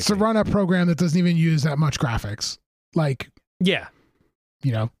 Yeah, basically. It's to run a program that doesn't even use that much graphics. Like, yeah,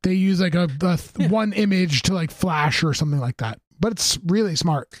 you know, they use like a one image to like flash or something like that. But it's really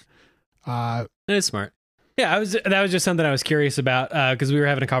smart. It is smart. Yeah, that was just something I was curious about because we were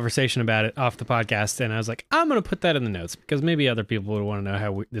having a conversation about it off the podcast, and I was like, I'm gonna put that in the notes because maybe other people would want to know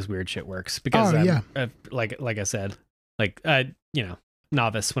how this weird shit works. Because like I said, like you know,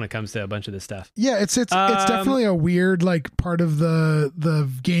 novice when it comes to a bunch of this stuff. Yeah, it's definitely a weird like part of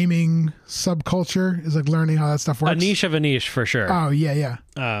the gaming subculture is like learning how that stuff works. A niche of a niche for sure. Oh yeah.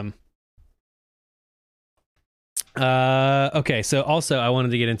 Okay, so also I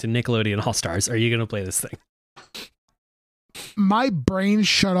wanted to get into Nickelodeon All Stars. Are you gonna play this thing? My brain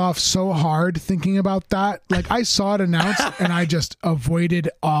shut off so hard thinking about that. Like I saw it announced and I just avoided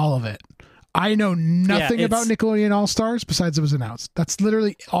all of it. I know nothing about Nickelodeon All Stars besides it was announced. That's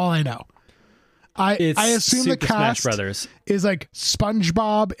literally all I know. I assume the cast is like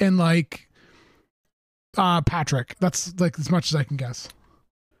SpongeBob and like Patrick. That's like as much as I can guess.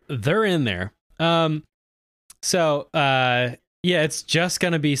 They're in there. So it's just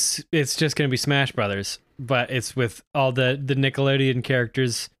gonna be Smash Brothers, but it's with all the Nickelodeon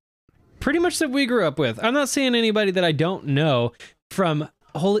characters, pretty much that we grew up with. I'm not seeing anybody that I don't know from.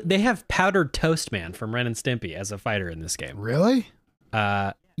 They have Powdered Toast Man from Ren and Stimpy as a fighter in this game. Really?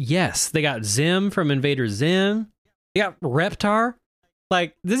 Yes. They got Zim from Invader Zim. They got Reptar.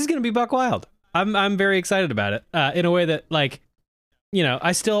 Like this is gonna be buck wild. I'm very excited about it. In a way that like, you know,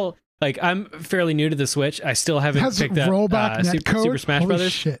 I still. Like, I'm fairly new to the Switch. I still haven't picked up Super Smash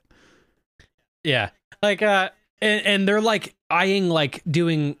Brothers. Shit. Yeah. Like, and they're, like, eyeing, like,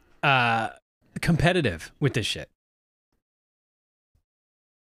 doing competitive with this shit.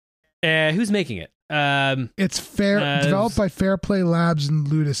 Who's making it? It's developed by Fair Play Labs and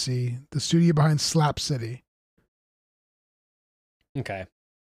Ludacy, the studio behind Slap City. Okay.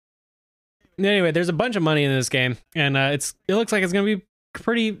 Anyway, there's a bunch of money in this game, and it looks like it's gonna be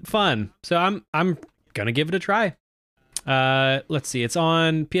pretty fun. So I'm gonna give it a try. Let's see. It's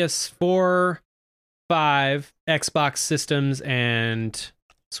on PS4, 5, Xbox systems, and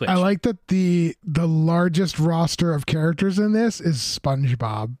Switch. I like that the largest roster of characters in this is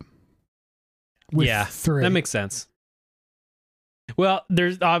SpongeBob. Yeah, 3. That makes sense. Well,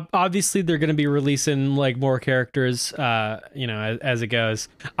 there's obviously they're going to be releasing like more characters, as it goes.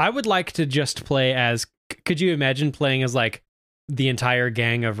 I would like to just play as. Could you imagine playing as like the entire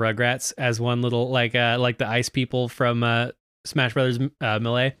gang of Rugrats as one little like the ice people from Smash Brothers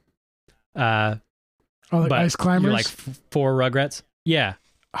Melee? Like ice climbers, you're like 4 Rugrats. Yeah,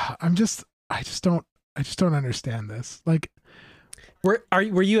 I just don't understand this. Like, were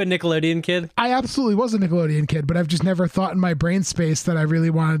you a Nickelodeon kid? I absolutely was a Nickelodeon kid, but I've just never thought in my brain space that I really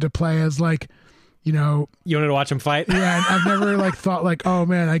wanted to play as like, you wanted to watch them fight. Yeah, I've never like thought like, oh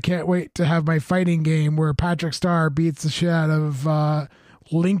man, I can't wait to have my fighting game where Patrick Star beats the shit out of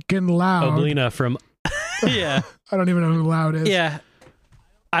Lincoln Loud. Oblina from yeah. I don't even know who Loud is. Yeah,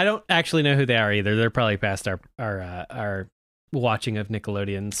 I don't actually know who they are either. They're probably past our watching of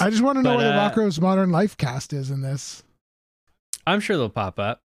Nickelodeons. I just want to know where the Rocko's Modern Life cast is in this. I'm sure they'll pop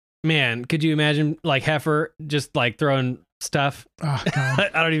up. Man, could you imagine like Heifer just like throwing stuff? Oh,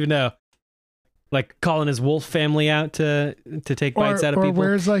 God. I don't even know. Like calling his wolf family out to take bites out of people. Or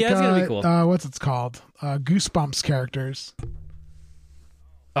where's like, yeah, it's gonna be cool. What's it's called? Goosebumps characters.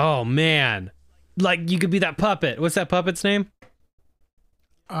 Oh man, like you could be that puppet. What's that puppet's name?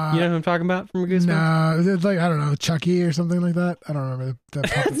 You know who I'm talking about from Goosebumps? No, it's like I don't know, Chucky or something like that. I don't remember the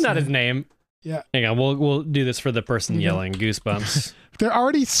puppet's It's not his name. Yeah. Hang on, we'll do this for the person yelling Goosebumps. They're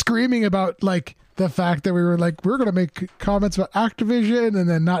already screaming about like the fact that we're going to make comments about Activision and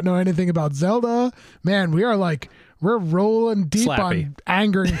then not know anything about Zelda. Man, we're rolling deep Slappy. On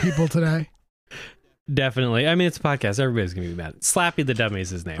angering people today. Definitely. I mean, it's a podcast. Everybody's going to be mad. Slappy the Dummy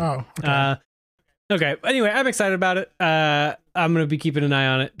is his name. Oh, okay. Okay. Anyway, I'm excited about it. I'm going to be keeping an eye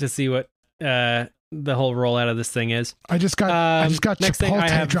on it to see what the whole rollout of this thing is. I just got next thing I Chipotle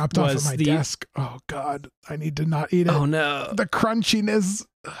have dropped off at my desk. Oh God, I need to not eat it. Oh no, the crunchiness.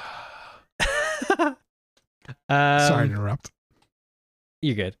 Sorry to interrupt.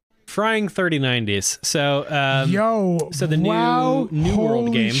 You're good. Frying 3090s. So so the new World game.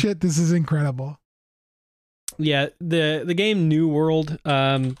 Holy shit, this is incredible. Yeah, the game New World.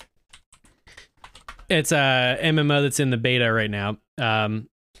 It's a MMO that's in the beta right now.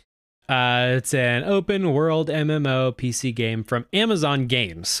 It's an open world MMO PC game from Amazon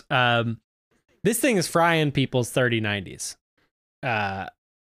Games. This thing is frying people's 3090s.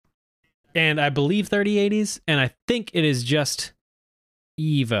 And I believe 3080s, and I think it is just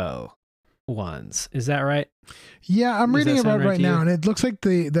Evo ones. Is that right? Yeah, I'm reading about it right now, and it looks like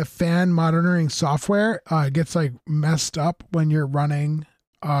the fan monitoring software gets like messed up when you're running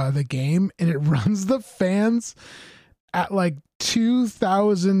the game, and it runs the fans at like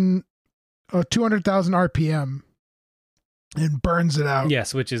 200,000 RPM and burns it out.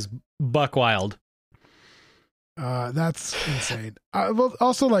 Yes, which is buck wild. That's insane. Well,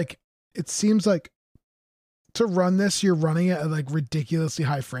 also like it seems like to run this, you're running it at like ridiculously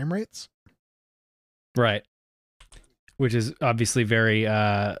high frame rates. Right. Which is obviously very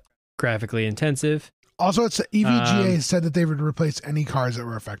graphically intensive. Also, it's EVGA said that they would replace any cards that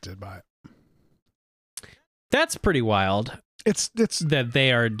were affected by it. That's pretty wild. It's that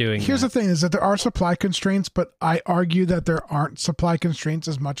they are doing. Here's the thing: is that there are supply constraints, but I argue that there aren't supply constraints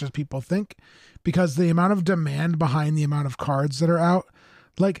as much as people think, because the amount of demand behind the amount of cards that are out,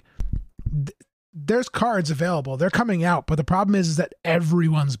 like there's cards available, they're coming out, but the problem is that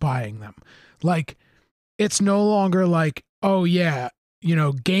everyone's buying them. Like it's no longer like, oh yeah,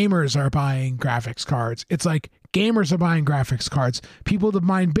 gamers are buying graphics cards. It's like gamers are buying graphics cards. People that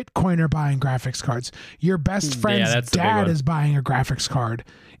mine Bitcoin are buying graphics cards. Your best friend's dad is buying a graphics card.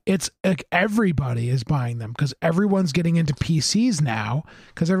 It's like everybody is buying them because everyone's getting into PCs now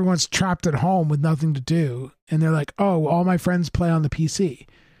because everyone's trapped at home with nothing to do. And they're like, oh, all my friends play on the PC.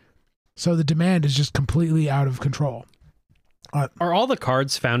 So the demand is just completely out of control. Are all the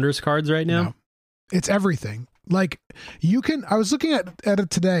cards founders cards right now? No. It's everything. Like I was looking at it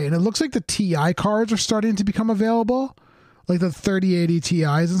today, and it looks like the TI cards are starting to become available, like the 3080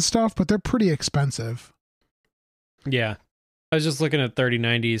 Ti's and stuff, but they're pretty expensive. Yeah. I was just looking at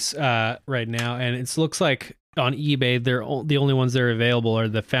 3090s right now, and it looks like on eBay, the only ones that are available are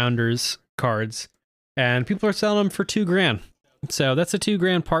the founders cards, and people are selling them for $2,000. So that's a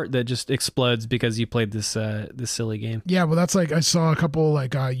 $2,000 part that just explodes because you played this silly game. Yeah, well, that's like I saw a couple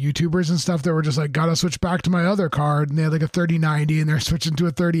like YouTubers and stuff that were just like, gotta switch back to my other card, and they had like a 3090 and they're switching to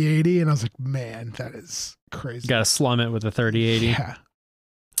a 3080, and I was like, man, that is crazy. Gotta slum it with a 3080. Yeah.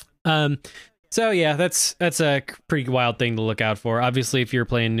 So yeah, that's a pretty wild thing to look out for. Obviously, if you're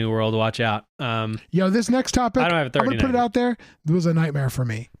playing New World, watch out. Yo, this next topic, I don't have a 3090. I'm gonna put it out there. It was a nightmare for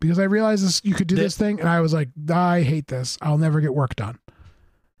me because I realized you could do this thing, and I was like, I hate this. I'll never get work done.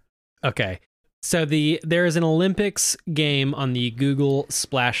 Okay, so there is an Olympics game on the Google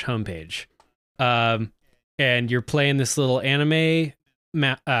Splash homepage, and you're playing this little anime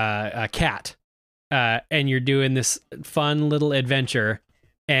cat, and you're doing this fun little adventure.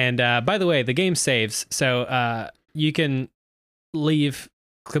 And by the way, the game saves, so you can leave,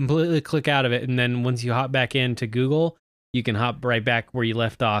 completely click out of it, and then once you hop back into Google, you can hop right back where you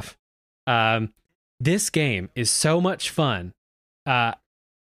left off. This game is so much fun. I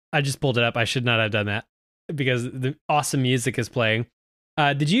just pulled it up. I should not have done that because the awesome music is playing.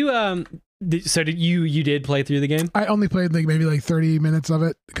 Did you play through the game? I only played maybe 30 minutes of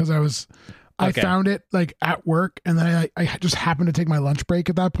it because I found it like at work, and then I just happened to take my lunch break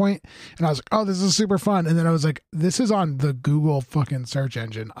at that point, and I was like, oh, this is super fun. And then I was like, this is on the Google fucking search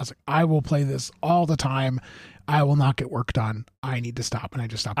engine. I was like, I will play this all the time. I will not get work done. I need to stop. And I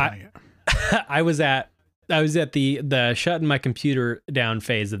just stopped playing it. I was at the shutting my computer down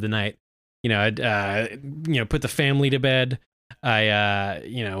phase of the night. I'd put the family to bed. I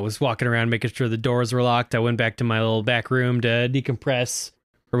was walking around making sure the doors were locked. I went back to my little back room to decompress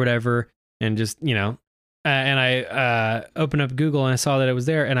or whatever. And just, and I opened up Google and I saw that it was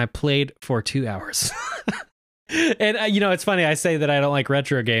there, and I played for 2 hours. And, it's funny. I say that I don't like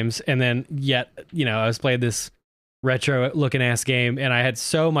retro games, and then yet, I was playing this retro looking ass game, and I had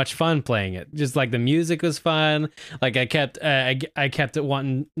so much fun playing it. Just like the music was fun. Like I kept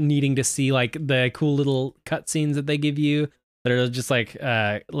needing to see like the cool little cutscenes that they give you that are just like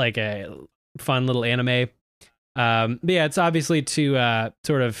a fun little anime. But yeah, it's obviously to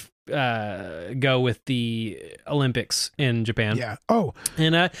sort of go with the Olympics in Japan. Yeah. Oh.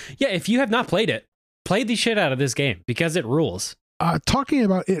 And if you have not played it, play the shit out of this game because it rules. Talking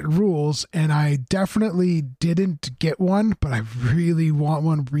about it rules, and I definitely didn't get one, but I really want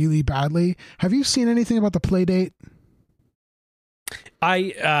one really badly. Have you seen anything about the Playdate?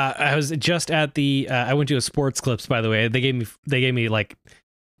 I was just at the I went to a Sports Clips, by the way. They gave me like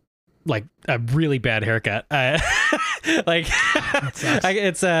a really bad haircut. I had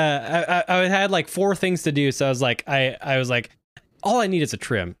like 4 things to do, so I was like, all I need is a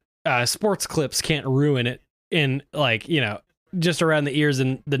trim. Sports Clips can't ruin it in just around the ears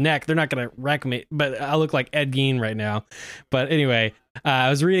and the neck. They're not gonna wreck me, but I look like Ed Gein right now. But anyway, I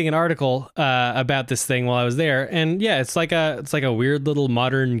was reading an article about this thing while I was there, and yeah, it's like a weird little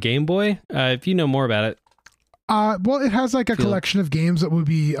modern Game Boy. If you know more about it. Well, it has like a collection of games that would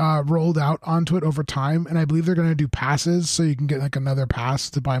be rolled out onto it over time, and I believe they're going to do passes, so you can get like another pass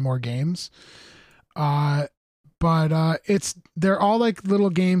to buy more games. But they're all like little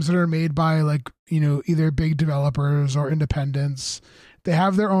games that are made by like either big developers or independents. They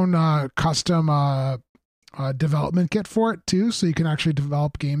have their own custom development kit for it too, so you can actually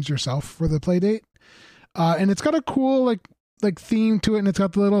develop games yourself for the Playdate. And it's got a cool like theme to it, and it's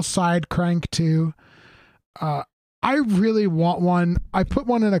got the little side crank too. I really want one. I put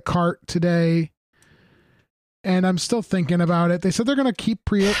one in a cart today, and I'm still thinking about it. They said they're going to keep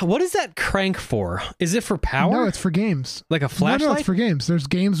What is that crank for? Is it for power? No, it's for games. Like a flashlight? No, it's for games. There's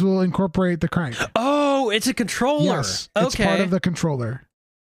games will incorporate the crank. Oh, it's a controller. Yes, it's part of the controller.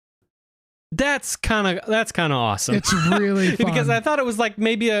 That's kind of awesome. It's really fun. Because I thought it was like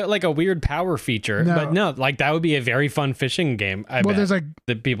maybe a weird power feature, but no, like that would be a very fun fishing game. There's like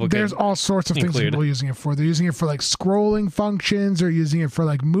that people. There's all sorts of things people are using it for. They're using it for like scrolling functions. They're using it for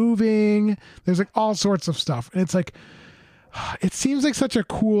like moving. There's like all sorts of stuff, and it's like, it seems like such a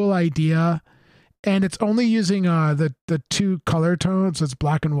cool idea, and it's only using the 2 color tones. So it's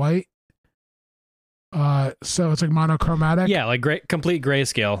black and white. So it's like monochromatic. Yeah, like complete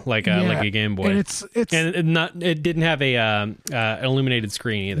grayscale, like a Game Boy. And it didn't have an illuminated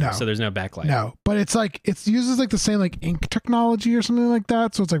screen either, so there's no backlight. No, but it's like it uses like the same like ink technology or something like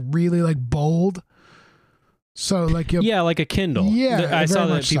that. So it's like really like bold. So like like a Kindle. Yeah, I saw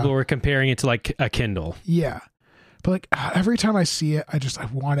that people were comparing it to like a Kindle. Yeah, but like every time I see it, I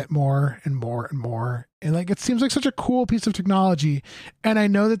want it more and more and more. And like, it seems like such a cool piece of technology. And I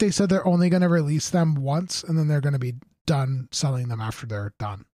know that they said they're only going to release them once, and then they're going to be done selling them after they're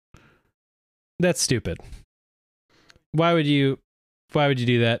done. That's stupid. Why would you Why would you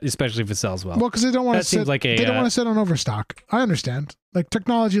do that, especially if it sells well? Well, because they don't want to sit. They don't want to sit on overstock. I understand. Like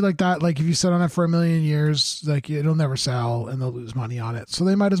technology like that, like if you sit on it for 1 million years, like it'll never sell and they'll lose money on it. So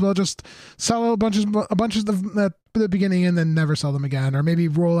they might as well just sell a bunch of them at the beginning and then never sell them again, or maybe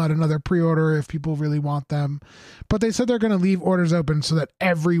roll out another pre-order if people really want them. But they said they're going to leave orders open so that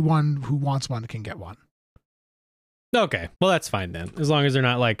everyone who wants one can get one. Okay, well that's fine then, as long as they're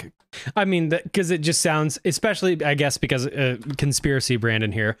not like, I mean, because it just sounds, especially I guess because conspiracy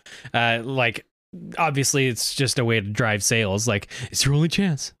Brandon here, like obviously it's just a way to drive sales. Like it's your only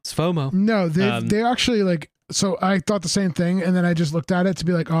chance. It's FOMO. No, they actually like. So I thought the same thing, and then I just looked at it to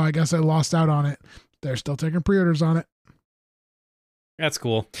be like, oh, I guess I lost out on it. They're still taking pre-orders on it. That's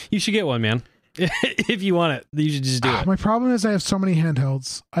cool. You should get one, man. If you want it, you should just do it. My problem is I have so many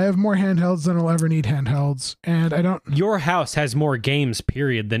handhelds. I have more handhelds than I'll ever need handhelds, and I don't. Your house has more games,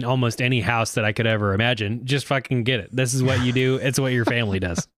 period, than almost any house that I could ever imagine. Just fucking get it. This is what you do. It's what your family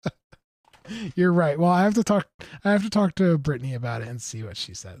does. You're right. Well, I have to talk to Brittany about it and see what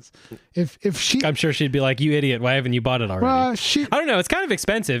she says. If she, I'm sure she'd be like, "You idiot! Why haven't you bought it already?" Well, I don't know. It's kind of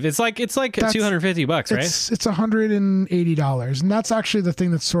expensive. It's like $250, right? It's $180, and that's actually the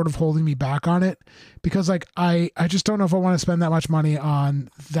thing that's sort of holding me back on it, because like I just don't know if I want to spend that much money on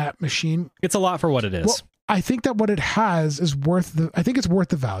that machine. It's a lot for what it is. Well, I think that what it has is worth it's worth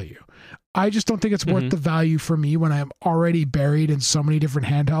the value. I just don't think it's worth the value for me when I'm already buried in so many different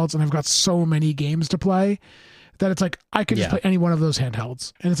handhelds and I've got so many games to play that it's like I could just play any one of those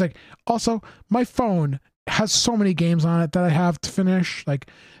handhelds. And it's like, also my phone has so many games on it that I have to finish, like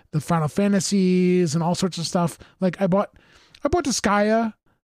the Final Fantasies and all sorts of stuff. Like I bought Disgaea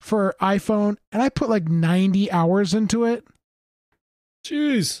for iPhone and I put like 90 hours into it.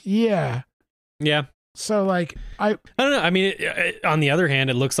 Jeez. Yeah. Yeah. So like I don't know. I mean, on the other hand,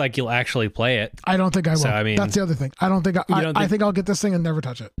 it looks like you'll actually play it. I don't think I will. So, I mean, that's the other thing. I don't think I think I'll get this thing and never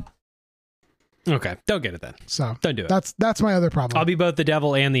touch it. Okay, don't get it then. So don't do it. That's my other problem. I'll be both the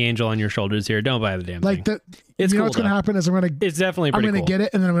devil and the angel on your shoulders here. Don't buy the damn thing. It's cool, what's going to happen is it's definitely pretty I'm going to get it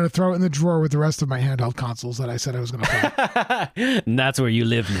and then I'm going to throw it in the drawer with the rest of my handheld consoles that I said I was going to play. And that's where you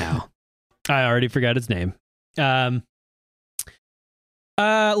live now. I already forgot its name.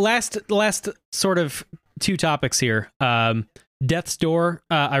 Last sort of two topics here. Death's Door.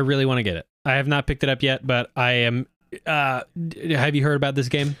 I really want to get it. I have not picked it up yet, but I am. Have you heard about this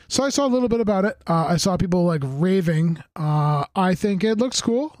game? So I saw a little bit about it. I saw people like raving. I think it looks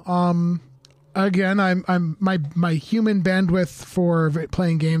cool. Again, I'm my human bandwidth for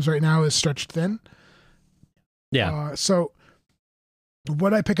playing games right now is stretched thin. Yeah. So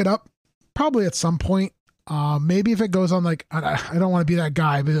would I pick it up? Probably at some point. Maybe if it goes on, like, I don't want to be that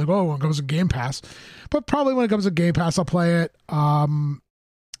guy, but like, oh, when it goes to Game Pass, but probably when it comes to Game Pass, I'll play it.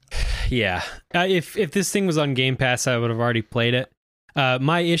 Yeah. If this thing was on Game Pass, I would have already played it.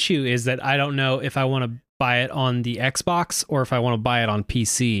 My issue is that I don't know if I want to buy it on the Xbox or if I want to buy it on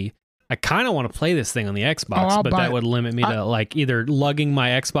PC. I kind of want to play this thing on the Xbox, but that would limit me to like either lugging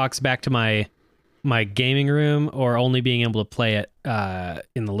my Xbox back to my gaming room or only being able to play it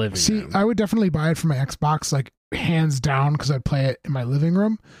in the living room. See, I would definitely buy it for my Xbox, like hands down, because I'd play it in my living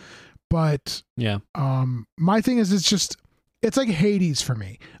room. But yeah, my thing is, it's like Hades for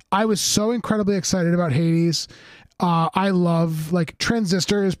me. I was so incredibly excited about Hades. I love, like,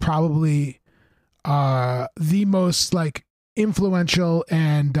 Transistor is probably the most like influential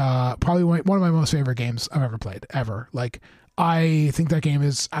and probably one of my most favorite games I've ever played ever. Like, I think that game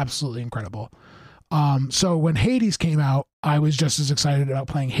is absolutely incredible. So when Hades came out, I was just as excited about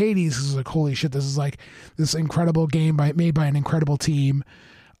playing Hades. This is like, holy shit, this is like this incredible game made by an incredible team.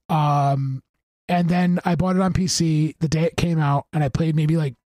 And then I bought it on PC the day it came out and I played maybe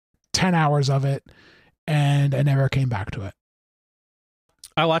like 10 hours of it and I never came back to it.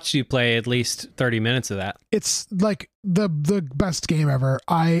 I watched you play at least 30 minutes of that. It's like the best game ever.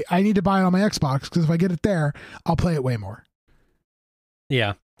 I need to buy it on my Xbox because if I get it there, I'll play it way more.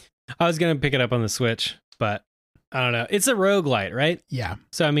 Yeah. I was going to pick it up on the Switch, but I don't know. It's a roguelite, right? Yeah.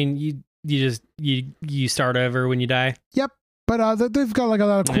 So, I mean, you start over when you die? Yep. But they've got like a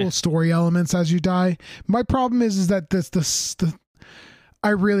lot of cool story elements as you die. My problem is that I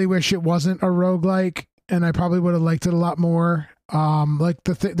really wish it wasn't a roguelike, and I probably would have liked it a lot more. Like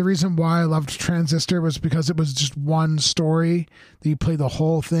the reason why I loved Transistor was because it was just one story that you play the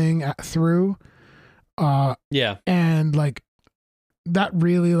whole thing through. Yeah. And like that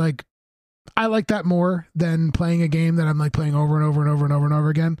really, like, I like that more than playing a game that I'm like playing over and over and over and over and over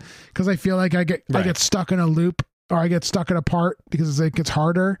again. Cause I feel like I get stuck in a loop or I get stuck in a part because it gets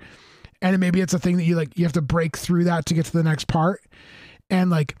harder. And maybe it's a thing that you have to break through that to get to the next part. And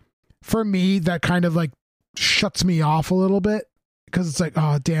like, for me, that kind of like shuts me off a little bit because it's like,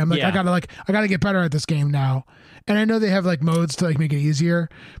 oh damn, like I gotta get better at this game now. And I know they have like modes to like make it easier,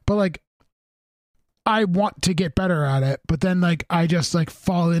 but like I want to get better at it, but then like I just like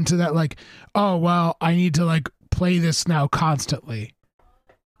fall into that like, oh well, I need to like play this now constantly.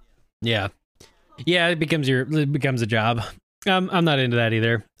 Yeah. Yeah, it becomes a job. I'm not into that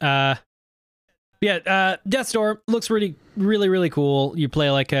either. Death's Door looks really, really, really cool. You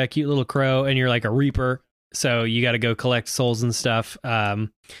play like a cute little crow, and you're like a reaper, so you got to go collect souls and stuff.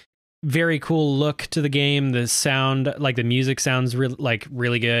 Very cool look to the game. The sound, like the music, sounds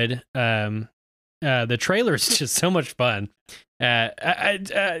really good. The trailer is just so much fun.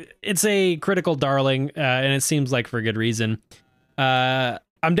 It's a critical darling, and it seems like for a good reason.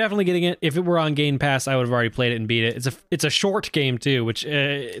 I'm definitely getting it. If it were on Game Pass, I would have already played it and beat it. It's a short game too, which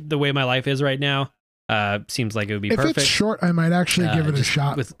the way my life is right now, seems like it would be perfect. If it's short, I might actually give it a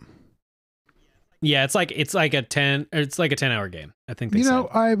shot. It's like a 10-hour game. I think they said,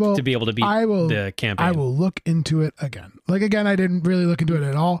 I will to be able to beat the campaign. I will look into it again. Like again, I didn't really look into it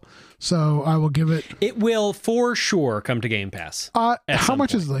at all, so I will give it. It will for sure come to Game Pass. How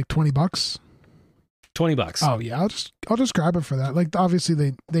much is it? Like $20? $20. Oh yeah, I'll just grab it for that. Like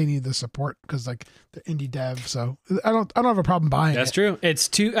obviously they need the support because like the indie dev, so I don't have a problem buying it. That's true. It's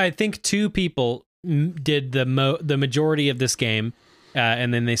I think two people did the majority of this game,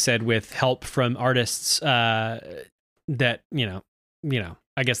 and then they said with help from artists that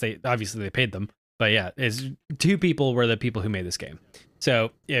I guess they paid them, but yeah, it's two people were the people who made this game.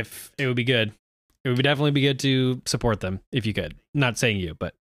 So if it would be good, it would definitely be good to support them if you could. Not saying you,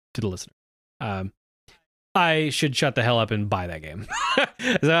 but to the listener. I should shut the hell up and buy that game.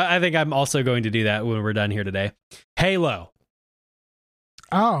 So I think I'm also going to do that when we're done here today. Halo.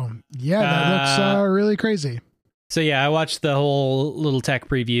 Oh, yeah, that looks really crazy. So yeah, I watched the whole little tech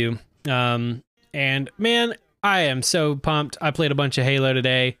preview. And man, I am so pumped. I played a bunch of Halo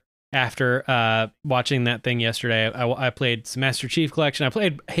today after watching that thing yesterday. I played some Master Chief Collection. I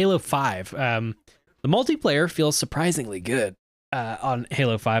played Halo 5. The multiplayer feels surprisingly good. On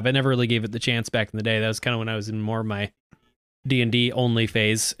Halo 5. I never really gave it the chance back in the day. That was kind of when I was in more of my D&D only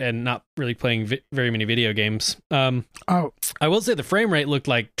phase and not really playing very many video games. I will say the frame rate looked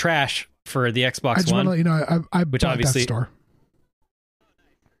like trash for the Xbox One. I just want to let you know, I bought obviously that store.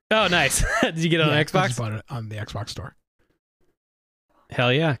 Oh, nice. Did you get it on Xbox? I just bought it on the Xbox store.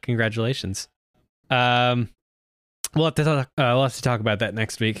 Hell yeah. Congratulations. We'll have to talk about that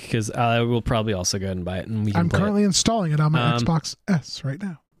next week because I will probably also go ahead and buy it. And I'm currently installing it on my Xbox S right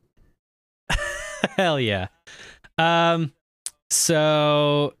now. Hell yeah!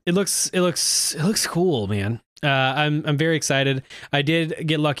 So it looks cool, man. I'm very excited. I did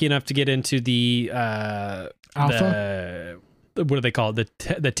get lucky enough to get into the alpha. What do they call it?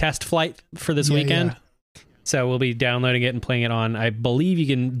 The test flight for this weekend. Yeah. So we'll be downloading it and playing it on, I believe you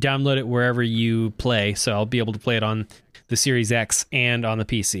can download it wherever you play. So I'll be able to play it on the Series X and on the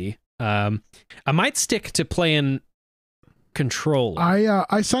PC. I might stick to playing controller.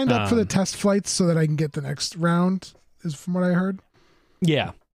 I signed up for the test flights so that I can get the next round, is from what I heard.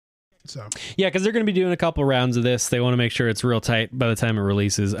 Yeah. So yeah, because they're going to be doing a couple rounds of this. They want to make sure it's real tight by the time it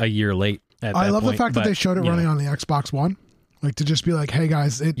releases a year late. I love the fact that they showed it running on the Xbox One. Like to just be like, hey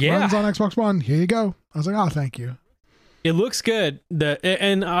guys, it runs on Xbox One. Here you go. I was like, oh, thank you. It looks good.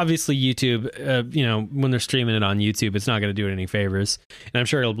 And obviously YouTube, when they're streaming it on YouTube, it's not going to do it any favors. And I'm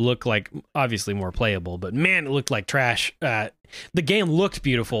sure it'll look like obviously more playable, but man, it looked like trash. The game looked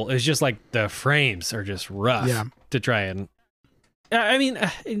beautiful. It's just like the frames are just rough to try and. I mean,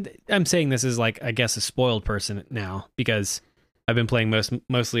 I'm saying this as like, I guess, a spoiled person now because I've been playing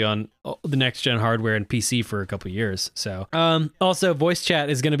mostly on the next gen hardware and PC for a couple of years. So, also voice chat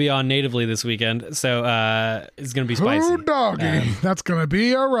is going to be on natively this weekend. So, it's going to be spicy. Oh, doggy. That's going to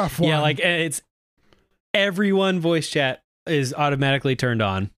be a rough one. Yeah. Like it's everyone voice chat is automatically turned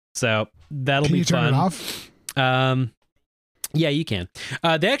on. So that'll be fun. Can you turn it off? Yeah, you can.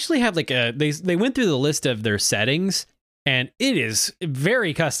 They actually have like they went through the list of their settings and it is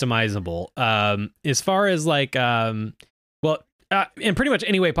very customizable. As far as like, in pretty much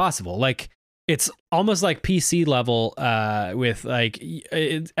any way possible. Like it's almost like PC level with like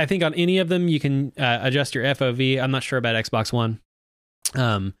I think on any of them you can adjust your FOV. I'm not sure about Xbox One,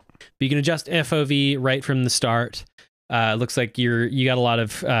 but you can adjust FOV right from the start. Looks like you got a lot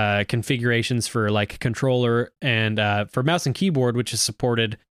of configurations for like controller and for mouse and keyboard, which is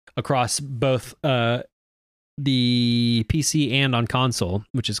supported across both the PC and on console,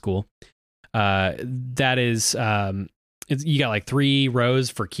 which is cool. That is. You got like 3 rows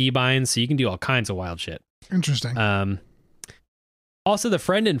for keybinds, so you can do all kinds of wild shit. Interesting. Also, the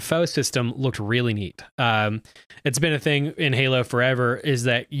friend and foe system looked really neat. It's been a thing in Halo forever, is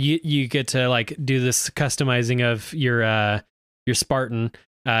that you get to like do this customizing of your Spartan,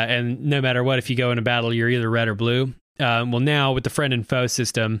 and no matter what, if you go in a battle, you're either red or blue. Well, now with the friend and foe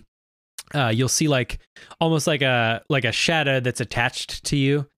system, you'll see like almost like a shadow that's attached to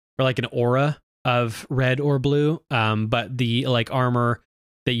you, or like an aura of red or blue. But the like armor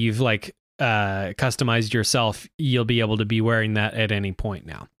that you've like customized yourself, you'll be able to be wearing that at any point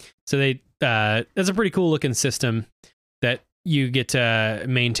now. So that's a pretty cool looking system that you get to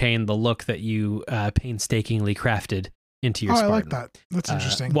maintain the look that you painstakingly crafted into your Spartan. I like that. That's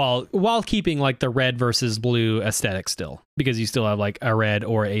interesting. While keeping like the red versus blue aesthetic still, because you still have like a red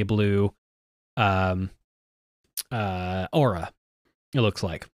or a blue aura, it looks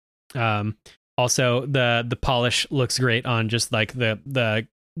like. Also the polish looks great on just like the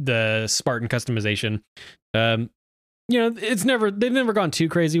Spartan customization. They've never gone too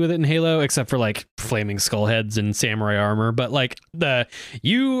crazy with it in Halo, except for like flaming skull heads and samurai armor. But like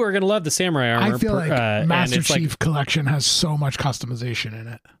you are gonna love the samurai armor. I feel like Master Chief Collection has so much customization in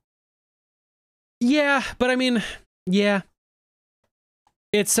it. Yeah, but I mean, yeah,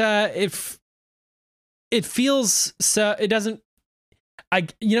 it's it feels so. It doesn't. I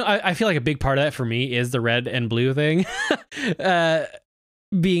feel like a big part of that for me is the red and blue thing,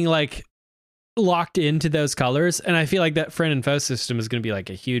 being like locked into those colors, and I feel like that friend and foe system is going to be like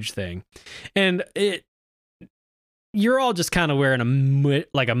a huge thing, and you're all just kind of wearing a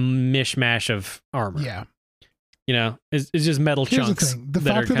mishmash of armor. Yeah, it's just metal chunks. The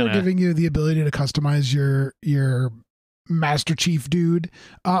fact that they're giving you the ability to customize your Master Chief dude.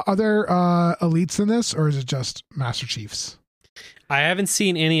 Are there elites in this, or is it just Master Chiefs? I haven't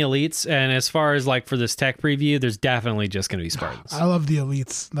seen any elites, and as far as like for this tech preview, there's definitely just going to be Spartans. I love the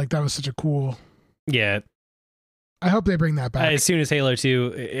elites. Like, that was such a cool. Yeah. I hope they bring that back. As soon as Halo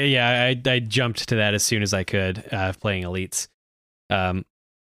 2, I jumped to that as soon as I could, playing elites. I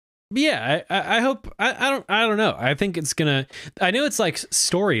hope. I don't know. I think it's gonna. I know it's like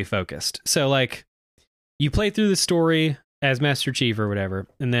story focused, so like you play through the story as Master Chief or whatever,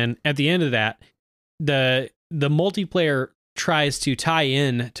 and then at the end of that, the multiplayer tries to tie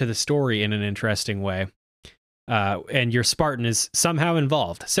in to the story in an interesting way, and your Spartan is somehow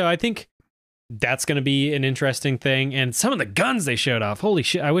involved. So I think that's going to be an interesting thing. And some of the guns they showed off, holy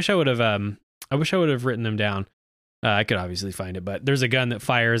shit! I wish I would have written them down. I could obviously find it, but there's a gun that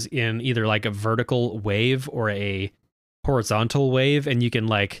fires in either like a vertical wave or a horizontal wave, and you can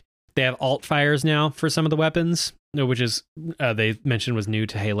like, they have alt fires now for some of the weapons, which is they mentioned was new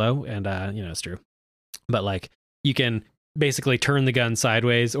to Halo, and it's true. But like, you can basically turn the gun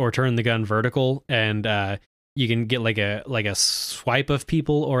sideways or turn the gun vertical, and you can get like a swipe of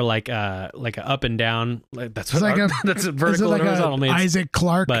people, or like a up and down. That's what that's a vertical like and horizontal means. Isaac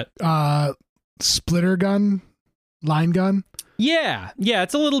Clarke, but splitter gun, line gun. Yeah,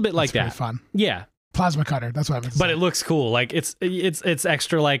 it's a little bit like that. Fun. Yeah, plasma cutter. That's what I meant. But it looks cool. Like it's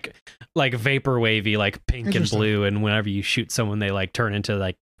extra like vapor wavy, like pink and blue, and whenever you shoot someone, they like turn into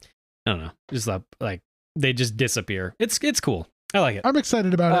like, I don't know, just like they just disappear. It's cool. I like it. I'm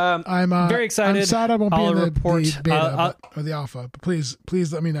excited about it. I'm very excited. I'm sad I won't be in the beta or the alpha, but please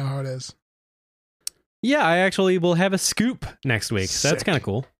let me know how it is. Yeah, I actually will have a scoop next week, so that's kind of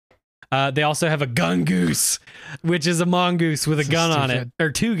cool. They also have a gun goose, which is a mongoose with a gun on it, or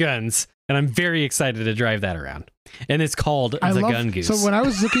two guns, and I'm very excited to drive that around. And it's called Gun Goose. So when I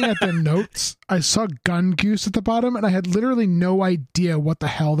was looking at the notes, I saw Gun Goose at the bottom, and I had literally no idea what the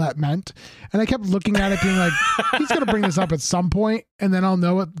hell that meant. And I kept looking at it being like, he's going to bring this up at some point, and then I'll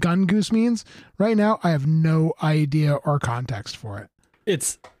know what Gun Goose means. Right now, I have no idea or context for it.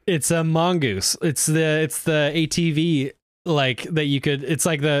 It's a mongoose. It's the ATV, like that you could, it's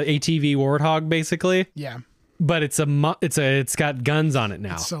like the ATV Warthog basically. Yeah. But it's got guns on it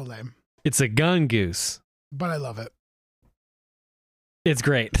now. It's so lame. It's a gun goose. But I love it. It's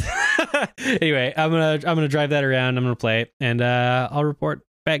great. Anyway, I'm gonna drive that around. I'm gonna play it, and I'll report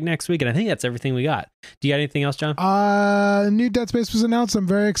back next week. And I think that's everything we got. Do you got anything else, John? New Dead Space was announced. I'm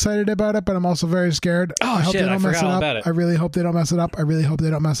very excited about it, but I'm also very scared. Oh, I hope they don't mess it up. I really hope they don't mess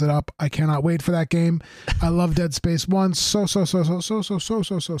it up. I cannot wait for that game. I love Dead Space 1 so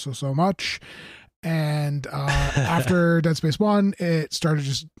much. And after Dead Space 1, it started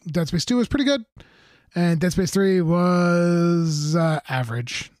just Dead Space 2 was pretty good. And Dead Space 3 was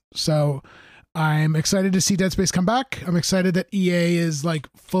average. So I'm excited to see Dead Space come back. I'm excited that EA is like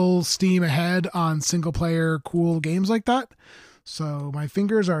full steam ahead on single player cool games like that. So my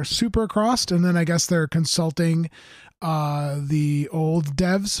fingers are super crossed. And then I guess they're consulting the old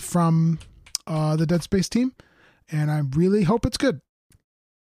devs from the Dead Space team. And I really hope it's good.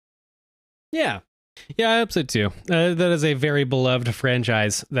 Yeah, I hope so too. That is a very beloved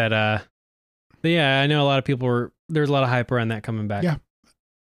franchise. That I know a lot of people there's a lot of hype around that coming back.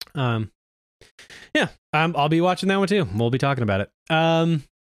 I'll be watching that one too. We'll be talking about it.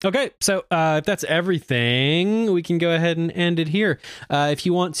 Okay, so if that's everything, we can go ahead and end it here. If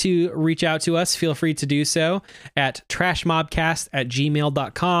you want to reach out to us, feel free to do so at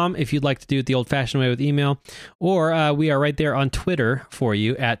trashmobcast@gmail.com if you'd like to do it the old-fashioned way with email. Or we are right there on Twitter for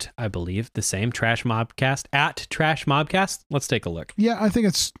you at, I believe, the same trashmobcast, at trashmobcast. Let's take a look. Yeah, I think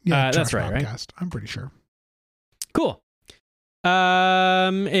it's that's right, right? I'm pretty sure. Cool.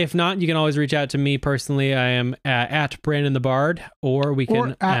 If not, you can always reach out to me personally. I am at Brandon the Bard, or we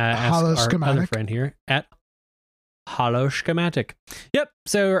can ask our other friend here at Hollow Schematic. Yep.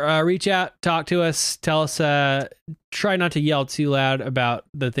 So reach out, talk to us, tell us. Try not to yell too loud about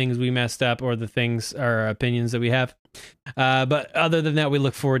the things we messed up or the things or opinions that we have. But other than that, we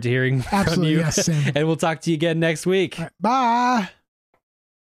look forward to hearing from you. Yes, same. And we'll talk to you again next week. Right, bye.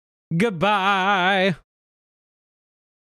 Goodbye.